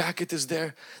 John's jacket is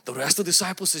there, the rest of the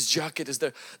disciples' jacket is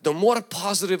there. The more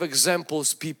positive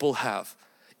examples people have,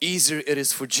 easier it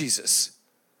is for Jesus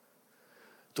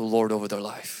to lord over their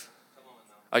life.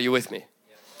 Are you with me?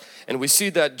 And we see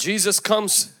that Jesus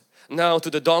comes now to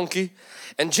the donkey,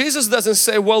 and Jesus doesn't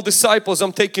say, well, disciples,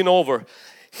 I'm taking over.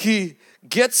 He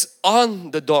gets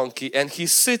on the donkey and He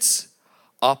sits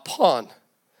upon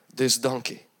this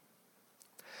donkey.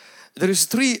 There is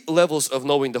 3 levels of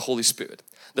knowing the Holy Spirit.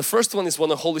 The first one is when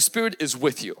the Holy Spirit is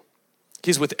with you.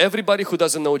 He's with everybody who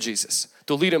doesn't know Jesus,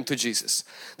 to lead them to Jesus.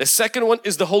 The second one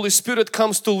is the Holy Spirit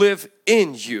comes to live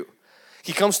in you.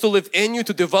 He comes to live in you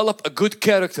to develop a good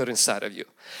character inside of you.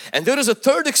 And there is a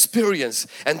third experience,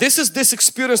 and this is this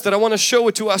experience that I want to show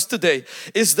it to us today,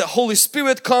 is the Holy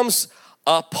Spirit comes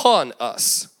upon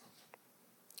us.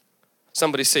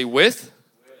 Somebody say with,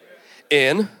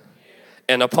 in,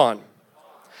 and upon.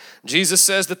 Jesus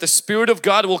says that the Spirit of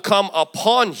God will come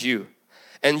upon you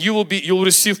and you'll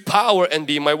receive power and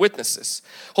be my witnesses.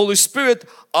 Holy Spirit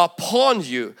upon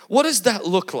you. What does that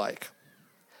look like?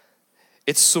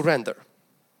 It's surrender,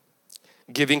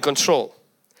 giving control,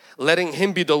 letting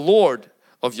Him be the Lord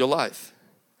of your life,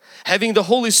 having the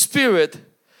Holy Spirit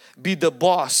be the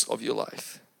boss of your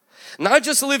life. Not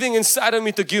just living inside of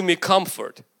me to give me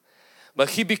comfort,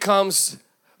 but He becomes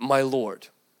my Lord.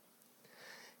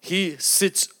 He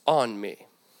sits on me.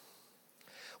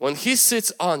 When He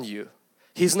sits on you,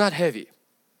 He's not heavy,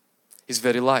 He's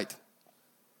very light.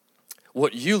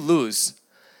 What you lose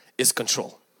is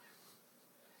control.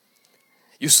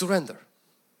 You surrender.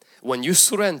 When you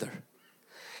surrender,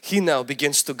 He now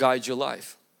begins to guide your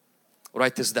life.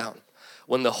 Write this down.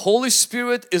 When the Holy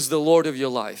Spirit is the Lord of your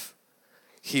life,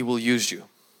 He will use you.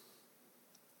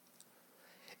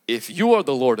 If you are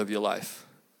the Lord of your life,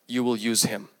 you will use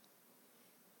Him.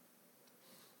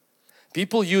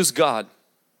 People use God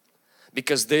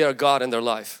because they are God in their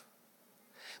life.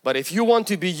 But if you want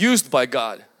to be used by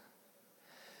God,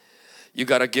 you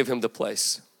got to give Him the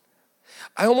place.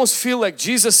 I almost feel like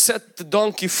Jesus set the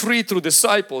donkey free through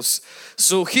disciples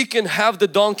so He can have the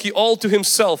donkey all to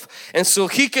Himself, and so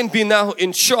He can be now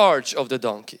in charge of the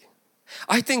donkey.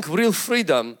 I think real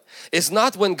freedom is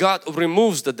not when God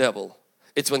removes the devil,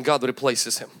 it's when God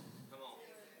replaces him.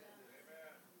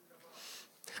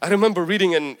 I remember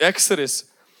reading in Exodus,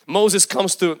 Moses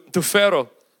comes to Pharaoh,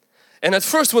 and at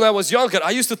first when I was younger I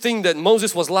used to think that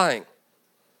Moses was lying.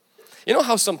 You know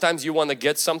how sometimes you want to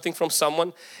get something from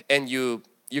someone and you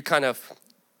kind of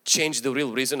change the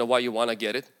real reason of why you want to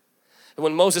get it. And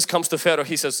when Moses comes to Pharaoh,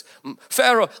 he says,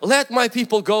 Pharaoh, let my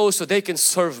people go so they can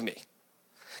serve me.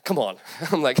 Come on.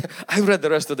 I'm like, I read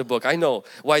the rest of the book. I know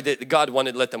why God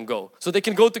wanted to let them go. So they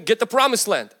can go to get the promised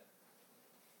land.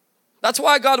 That's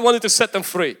why God wanted to set them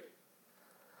free.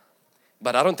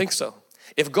 But I don't think so.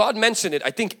 If God mentioned it, I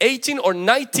think 18 or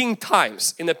 19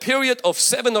 times in a period of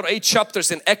 7 or 8 chapters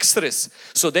in Exodus,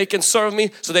 so they can serve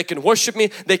me, so they can worship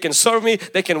me, they can serve me,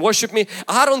 they can worship me.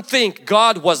 I don't think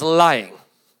God was lying.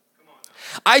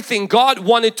 I think God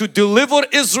wanted to deliver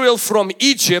Israel from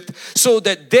Egypt so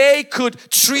that they could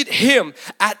treat Him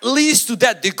at least to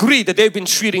that degree that they've been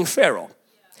treating Pharaoh.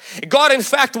 God in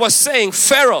fact was saying,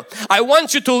 Pharaoh, I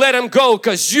want you to let him go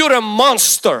because you're a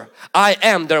monster. I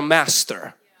am their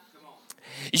master.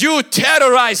 You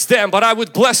terrorize them, but I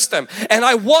would bless them. And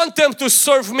I want them to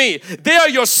serve me. They are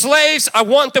your slaves. I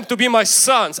want them to be my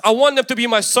sons. I want them to be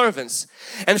my servants.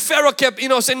 And Pharaoh kept,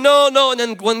 saying, no. And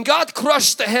then when God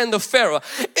crushed the hand of Pharaoh,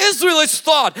 Israelites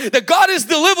thought that God is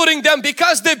delivering them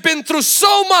because they've been through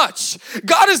so much.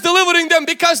 God is delivering them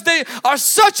because they are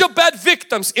such a bad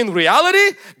victims. In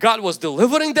reality, God was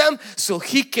delivering them so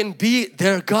He can be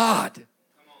their God.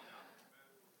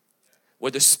 Where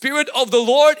the Spirit of the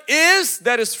Lord is,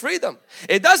 there is freedom.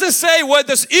 It doesn't say where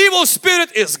this evil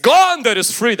spirit is gone, there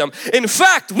is freedom. In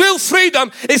fact, real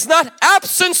freedom is not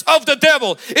absence of the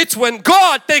devil. It's when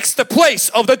God takes the place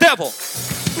of the devil.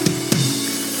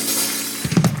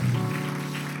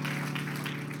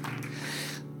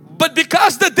 But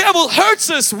because the devil hurts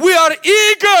us, we are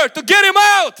eager to get him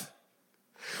out.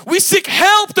 We seek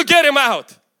help to get him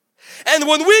out. And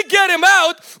when we get him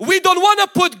out, we don't want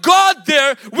to put God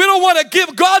there. We don't want to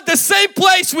give God the same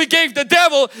place we gave the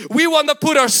devil. We want to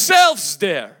put ourselves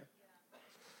there.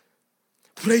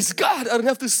 Praise God, I don't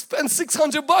have to spend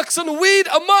 $600 on weed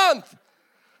a month.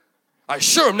 I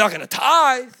sure am not going to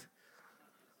tithe.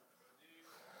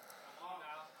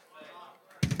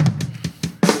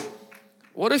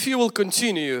 What if you will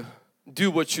continue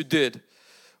do what you did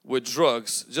with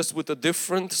drugs, just with a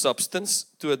different substance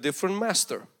to a different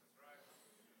master?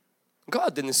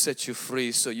 God didn't set you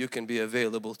free so you can be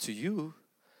available to you.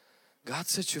 God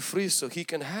set you free so He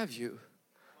can have you.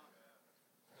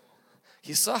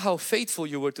 He saw how faithful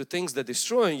you were to things that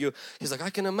destroying you. He's like, I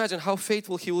can imagine how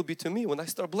faithful He will be to me when I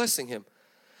start blessing Him.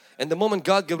 And the moment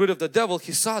God got rid of the devil,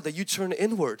 He saw that you turned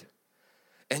inward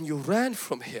and you ran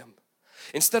from Him.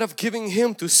 Instead of giving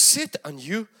Him to sit on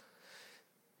you,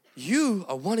 you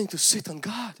are wanting to sit on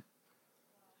God.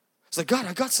 It's like, God,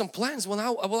 I got some plans while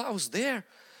I was there.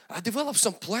 I developed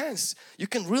some plans. You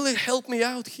can really help me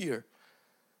out here.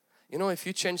 If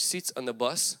you change seats on the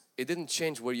bus, it didn't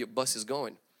change where your bus is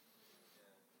going.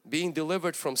 Being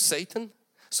delivered from Satan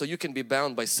so you can be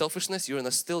bound by selfishness, you're in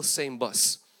the still same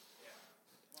bus.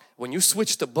 When you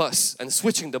switch the bus, and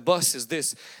switching the bus is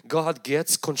this, God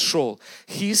gets control.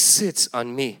 He sits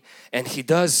on me and He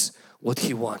does what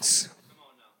He wants.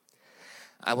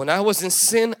 When I was in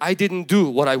sin, I didn't do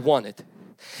what I wanted.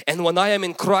 And when I am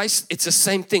in Christ, it's the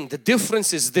same thing. The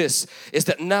difference is this, is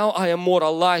that now I am more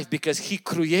alive because He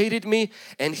created me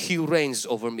and He reigns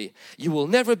over me. You will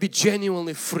never be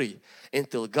genuinely free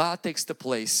until God takes the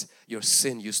place your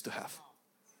sin used to have.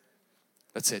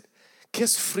 That's it.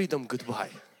 Kiss freedom goodbye.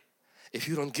 If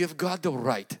you don't give God the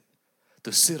right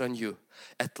to sit on you,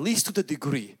 at least to the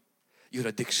degree your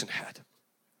addiction had.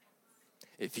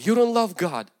 If you don't love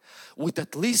God with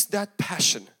at least that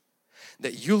passion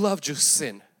that you love just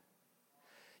sin,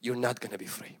 you're not going to be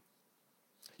free.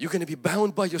 You're going to be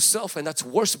bound by yourself, and that's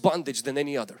worse bondage than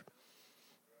any other.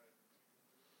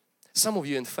 Some of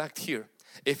you in fact here,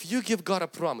 if you give God a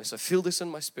promise, I feel this in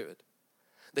my spirit,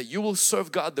 that you will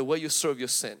serve God the way you serve your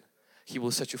sin, He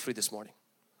will set you free this morning.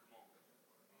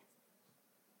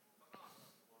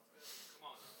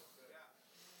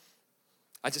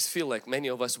 I just feel like many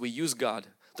of us, we use God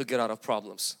to get out of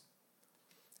problems,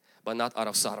 but not out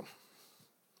of Sodom.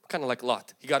 Kind of like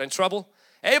Lot. He got in trouble.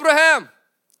 Abraham,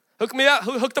 hook me up.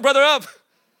 Who hooked the brother up?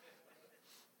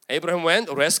 Abraham went,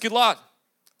 rescued Lot.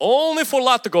 Only for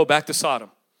Lot to go back to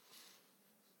Sodom.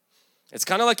 It's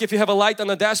kind of like if you have a light on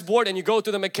the dashboard and you go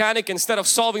to the mechanic, instead of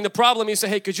solving the problem, you say,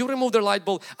 hey, could you remove the light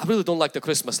bulb? I really don't like the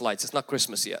Christmas lights. It's not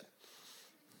Christmas yet.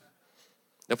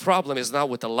 The problem is not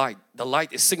with the light. The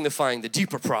light is signifying the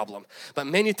deeper problem. But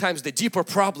many times the deeper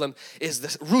problem is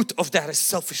the root of that is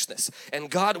selfishness. And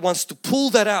God wants to pull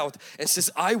that out and says,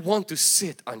 I want to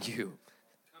sit on you.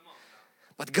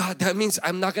 But God, that means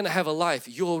I'm not going to have a life.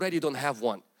 You already don't have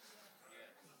one.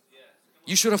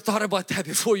 You should have thought about that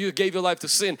before you gave your life to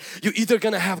sin. You're either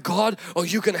going to have God or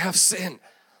you're going to have sin.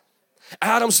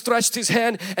 Adam stretched his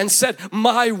hand and said,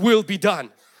 my will be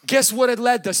done. Guess what it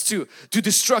led us to? To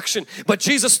destruction. But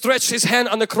Jesus stretched His hand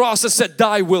on the cross and said,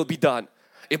 thy will be done.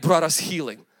 It brought us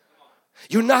healing.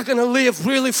 You're not going to live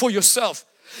really for yourself.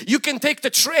 You can take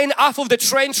the train off of the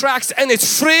train tracks and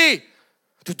it's free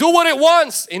to do what it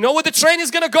wants. You know where the train is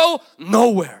going to go?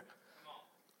 Nowhere.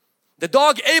 The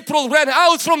dog April ran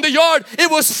out from the yard.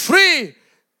 It was free,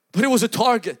 but it was a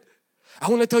target. I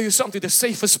want to tell you something. The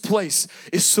safest place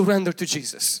is surrender to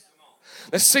Jesus.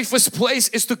 The safest place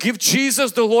is to give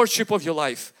Jesus the lordship of your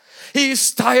life. He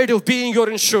is tired of being your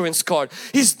insurance card.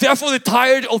 He's definitely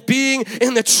tired of being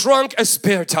in the trunk a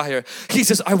spare tire. He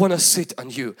says, I want to sit on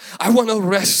you. I want to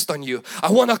rest on you.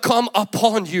 I want to come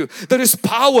upon you. There is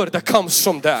power that comes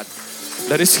from that.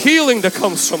 There is healing that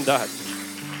comes from that.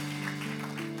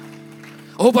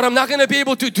 Oh, but I'm not going to be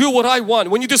able to do what I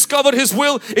want. When you discover His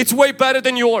will, it's way better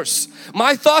than yours.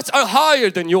 My thoughts are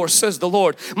higher than yours, says the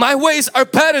Lord. My ways are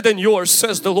better than yours,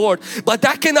 says the Lord. But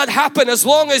that cannot happen as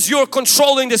long as you're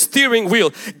controlling the steering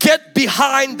wheel. Get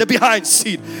behind the behind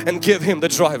seat and give Him the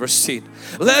driver's seat.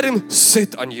 Let Him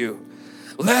sit on you.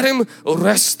 Let Him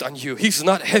rest on you. He's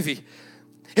not heavy.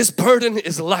 His burden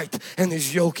is light and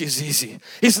His yoke is easy.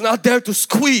 He's not there to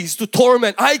squeeze, to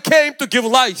torment. I came to give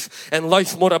life and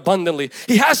life more abundantly.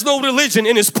 He has no religion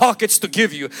in His pockets to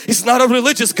give you. He's not a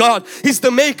religious God. He's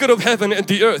the maker of heaven and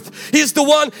the earth. He's the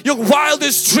one, your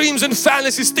wildest dreams and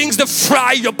fantasies, things that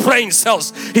fry your brain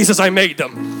cells. He says, I made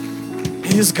them.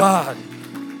 He is God.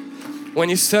 When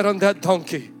He sat on that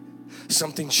donkey,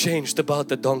 something changed about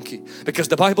the donkey, because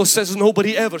the Bible says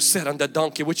nobody ever sat on that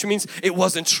donkey, which means it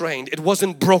wasn't trained, it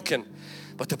wasn't broken,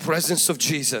 but the presence of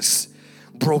Jesus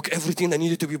broke everything that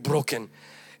needed to be broken,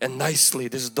 and nicely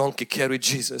this donkey carried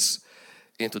Jesus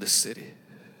into the city.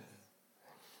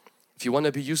 If you want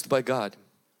to be used by God,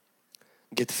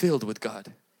 get filled with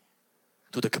God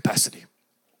to the capacity.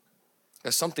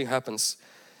 As something happens,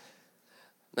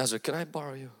 Nazareth, can I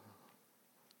borrow you?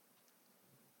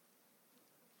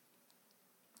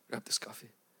 Grab this coffee.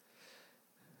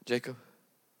 Jacob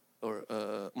or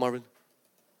Marvin.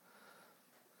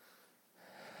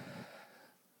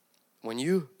 When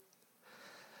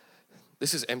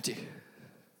this is empty.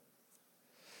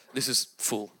 This is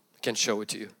full. I can't show it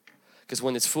to you. Because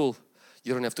when it's full,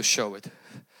 you don't have to show it.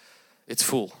 It's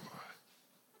full.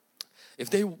 If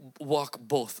they walk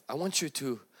both, I want you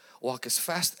to walk as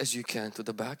fast as you can to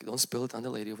the back. Don't spill it on the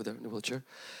lady over there in the wheelchair.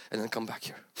 And then come back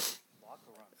here.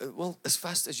 Well, as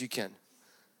fast as you can.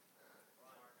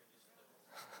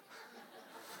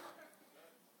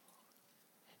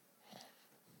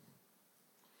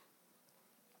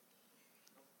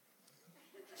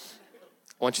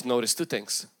 I want you to notice two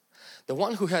things. The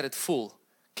one who had it full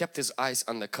kept his eyes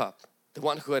on the cup. The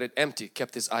one who had it empty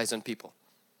kept his eyes on people.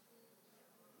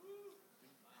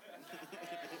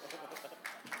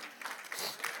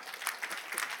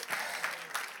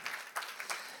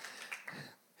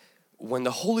 When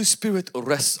the Holy Spirit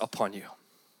rests upon you,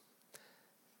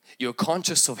 you're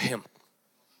conscious of Him.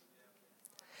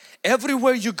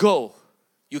 Everywhere you go,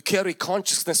 you carry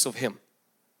consciousness of Him.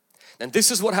 And this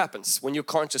is what happens when you're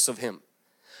conscious of Him.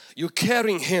 You're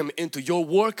carrying Him into your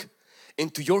work,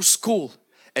 into your school,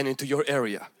 and into your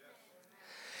area.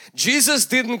 Jesus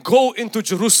didn't go into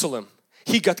Jerusalem.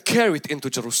 He got carried into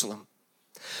Jerusalem.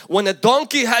 When a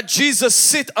donkey had Jesus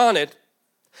sit on it,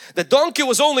 the donkey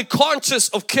was only conscious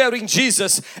of carrying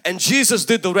Jesus, and Jesus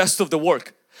did the rest of the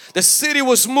work. The city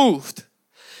was moved.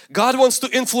 God wants to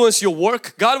influence your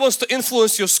work. God wants to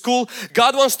influence your school.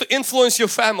 God wants to influence your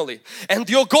family. And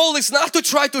your goal is not to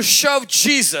try to shove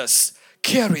Jesus.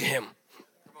 Carry Him.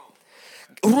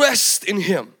 Rest in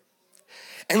Him.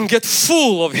 And get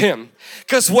full of Him.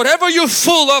 Because whatever you're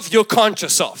full of, you're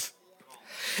conscious of.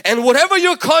 And whatever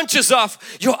you're conscious of,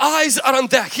 your eyes are on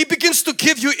that. He begins to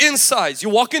give you insights. You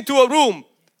walk into a room,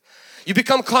 you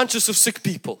become conscious of sick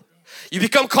people. You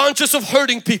become conscious of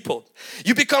hurting people.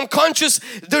 You become conscious,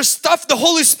 there's stuff the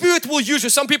Holy Spirit will use you.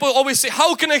 Some people always say,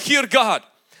 how can I hear God?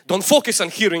 Don't focus on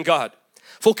hearing God.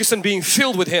 Focus on being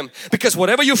filled with Him. Because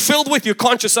whatever you're filled with, you're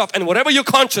conscious of. And whatever you're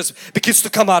conscious begins to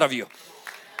come out of you.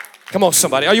 Come on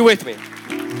somebody, are you with me?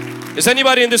 Is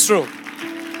anybody in this room?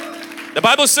 The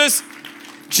Bible says,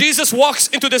 Jesus walks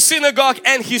into the synagogue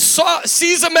and He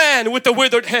sees a man with a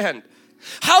withered hand.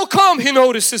 How come He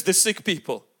notices the sick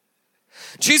people?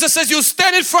 Jesus says, you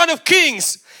stand in front of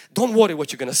kings. Don't worry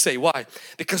what you're going to say. Why?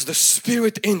 Because the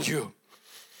Spirit in you,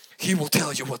 He will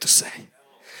tell you what to say.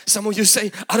 Some of you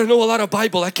say, I don't know a lot of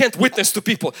Bible. I can't witness to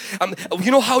people.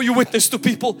 You know how you witness to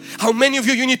people? How many of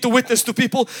you need to witness to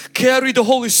people? Carry the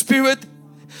Holy Spirit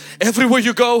everywhere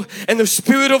you go, and the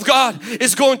Spirit of God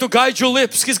is going to guide your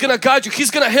lips. He's going to guide you. He's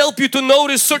going to help you to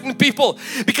notice certain people,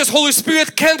 because Holy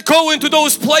Spirit can't go into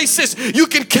those places. You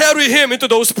can carry Him into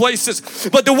those places,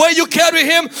 but the way you carry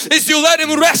Him is you let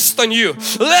Him rest on you.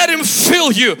 Let Him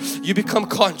fill you. You become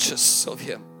conscious of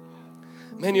Him.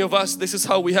 Many of us, this is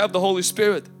how we have the Holy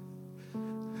Spirit.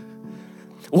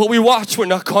 What we watch, we're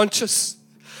not conscious.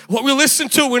 What we listen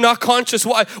to, we're not conscious.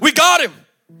 Why? We got Him.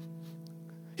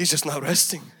 He's just not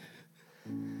resting.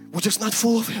 We're just not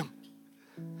full of Him.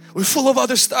 We're full of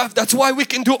other stuff. That's why we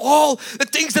can do all the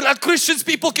things that not Christians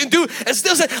people can do and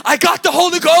still say, I got the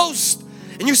Holy Ghost.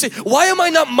 And you say, why am I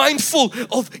not mindful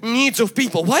of needs of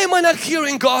people? Why am I not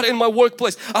hearing God in my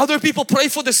workplace? Other people pray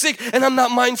for the sick and I'm not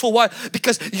mindful. Why?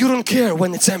 Because you don't care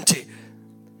when it's empty.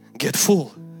 Get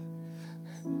full.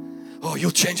 Oh,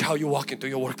 you'll change how you walk into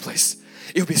your workplace.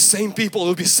 It'll be same people,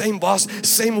 it'll be same boss,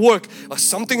 same work. But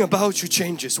something about you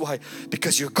changes. Why?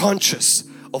 Because you're conscious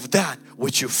of that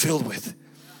which you're filled with.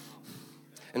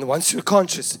 And once you're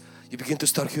conscious, you begin to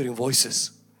start hearing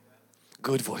voices.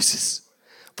 Good voices.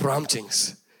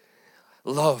 Promptings.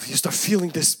 Love. You start feeling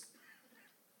this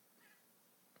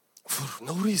for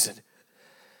no reason.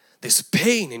 This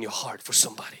pain in your heart for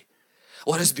somebody.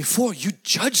 Whereas before you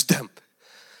judged them.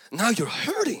 Now you're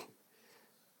hurting.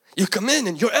 You come in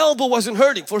and your elbow wasn't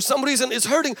hurting. For some reason it's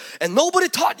hurting and nobody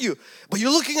taught you. But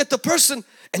you're looking at the person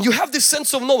and you have this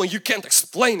sense of knowing, you can't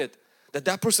explain it, that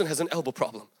that person has an elbow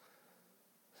problem.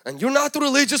 And you're not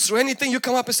religious or anything. You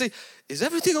come up and say, is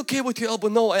everything okay with your elbow?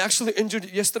 No, I actually injured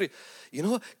it yesterday. You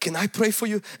know what? Can I pray for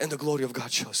you? And the glory of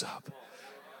God shows up.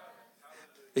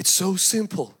 It's so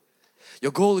simple.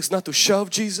 Your goal is not to shove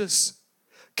Jesus,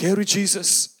 carry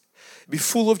Jesus, be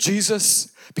full of Jesus.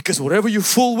 Because whatever you're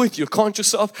full with, you're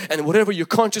conscious of, and whatever you're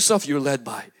conscious of, you're led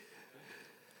by.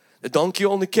 The donkey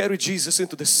only carried Jesus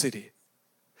into the city,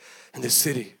 and the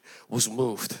city was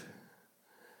moved.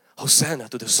 Hosanna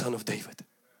to the Son of David.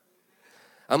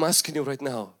 I'm asking you right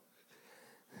now,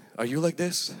 are you like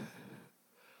this?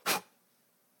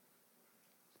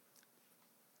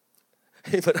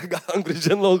 Hey, but I got Hungry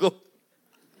Gen logo.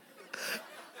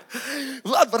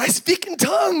 Vlad, but I speak in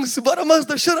tongues.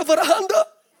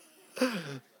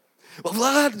 Well,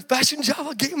 Vlad, Passion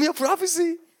Java gave me a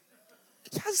prophecy.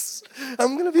 Yes,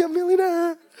 I'm gonna be a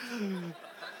millionaire.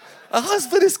 A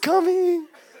husband is coming.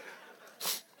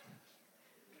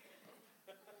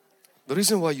 The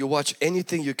reason why you watch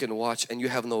anything you can watch and you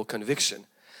have no conviction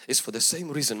is for the same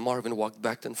reason Marvin walked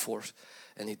back and forth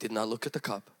and he did not look at the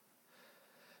cup,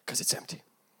 because it's empty.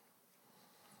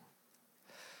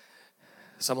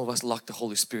 Some of us lock the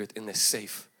Holy Spirit in a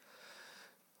safe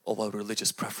of our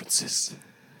religious preferences.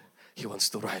 He wants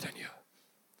to ride on you.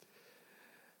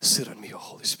 Sit on me, O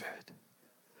Holy Spirit.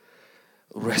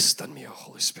 Rest on me, O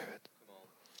Holy Spirit.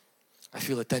 I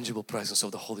feel a tangible presence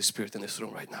of the Holy Spirit in this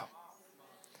room right now.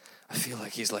 I feel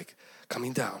like He's like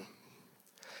coming down.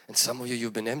 And some of you,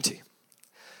 you've been empty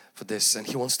for this, and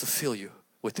He wants to fill you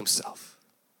with Himself.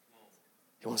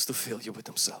 He wants to fill you with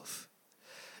Himself.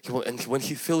 And when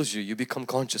He fills you, you become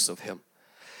conscious of Him.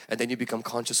 And then you become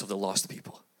conscious of the lost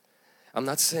people. I'm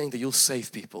not saying that you'll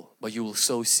save people, but you will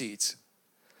sow seeds.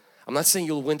 I'm not saying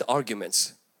you'll win the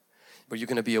arguments, but you're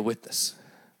going to be a witness.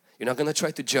 You're not going to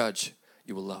try to judge,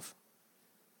 you will love.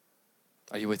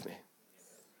 Are you with me?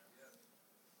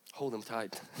 Hold Him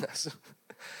tight.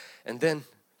 And then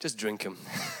just drink Him.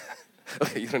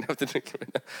 Okay, you don't have to drink Him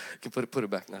right now. You can put it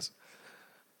back, Nas.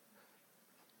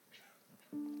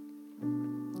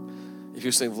 If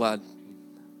you're saying, Vlad,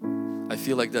 I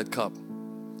feel like that cup.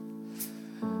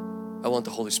 I want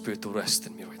the Holy Spirit to rest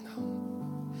in me right now.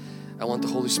 I want the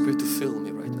Holy Spirit to fill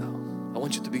me right now. I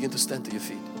want you to begin to stand to your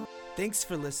feet. Thanks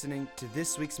for listening to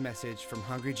this week's message from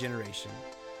Hungry Generation.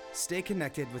 Stay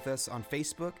connected with us on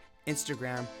Facebook,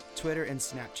 Instagram, Twitter, and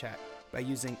Snapchat by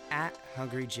using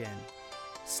 @HungryGen.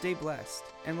 Stay blessed,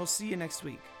 and we'll see you next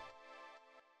week.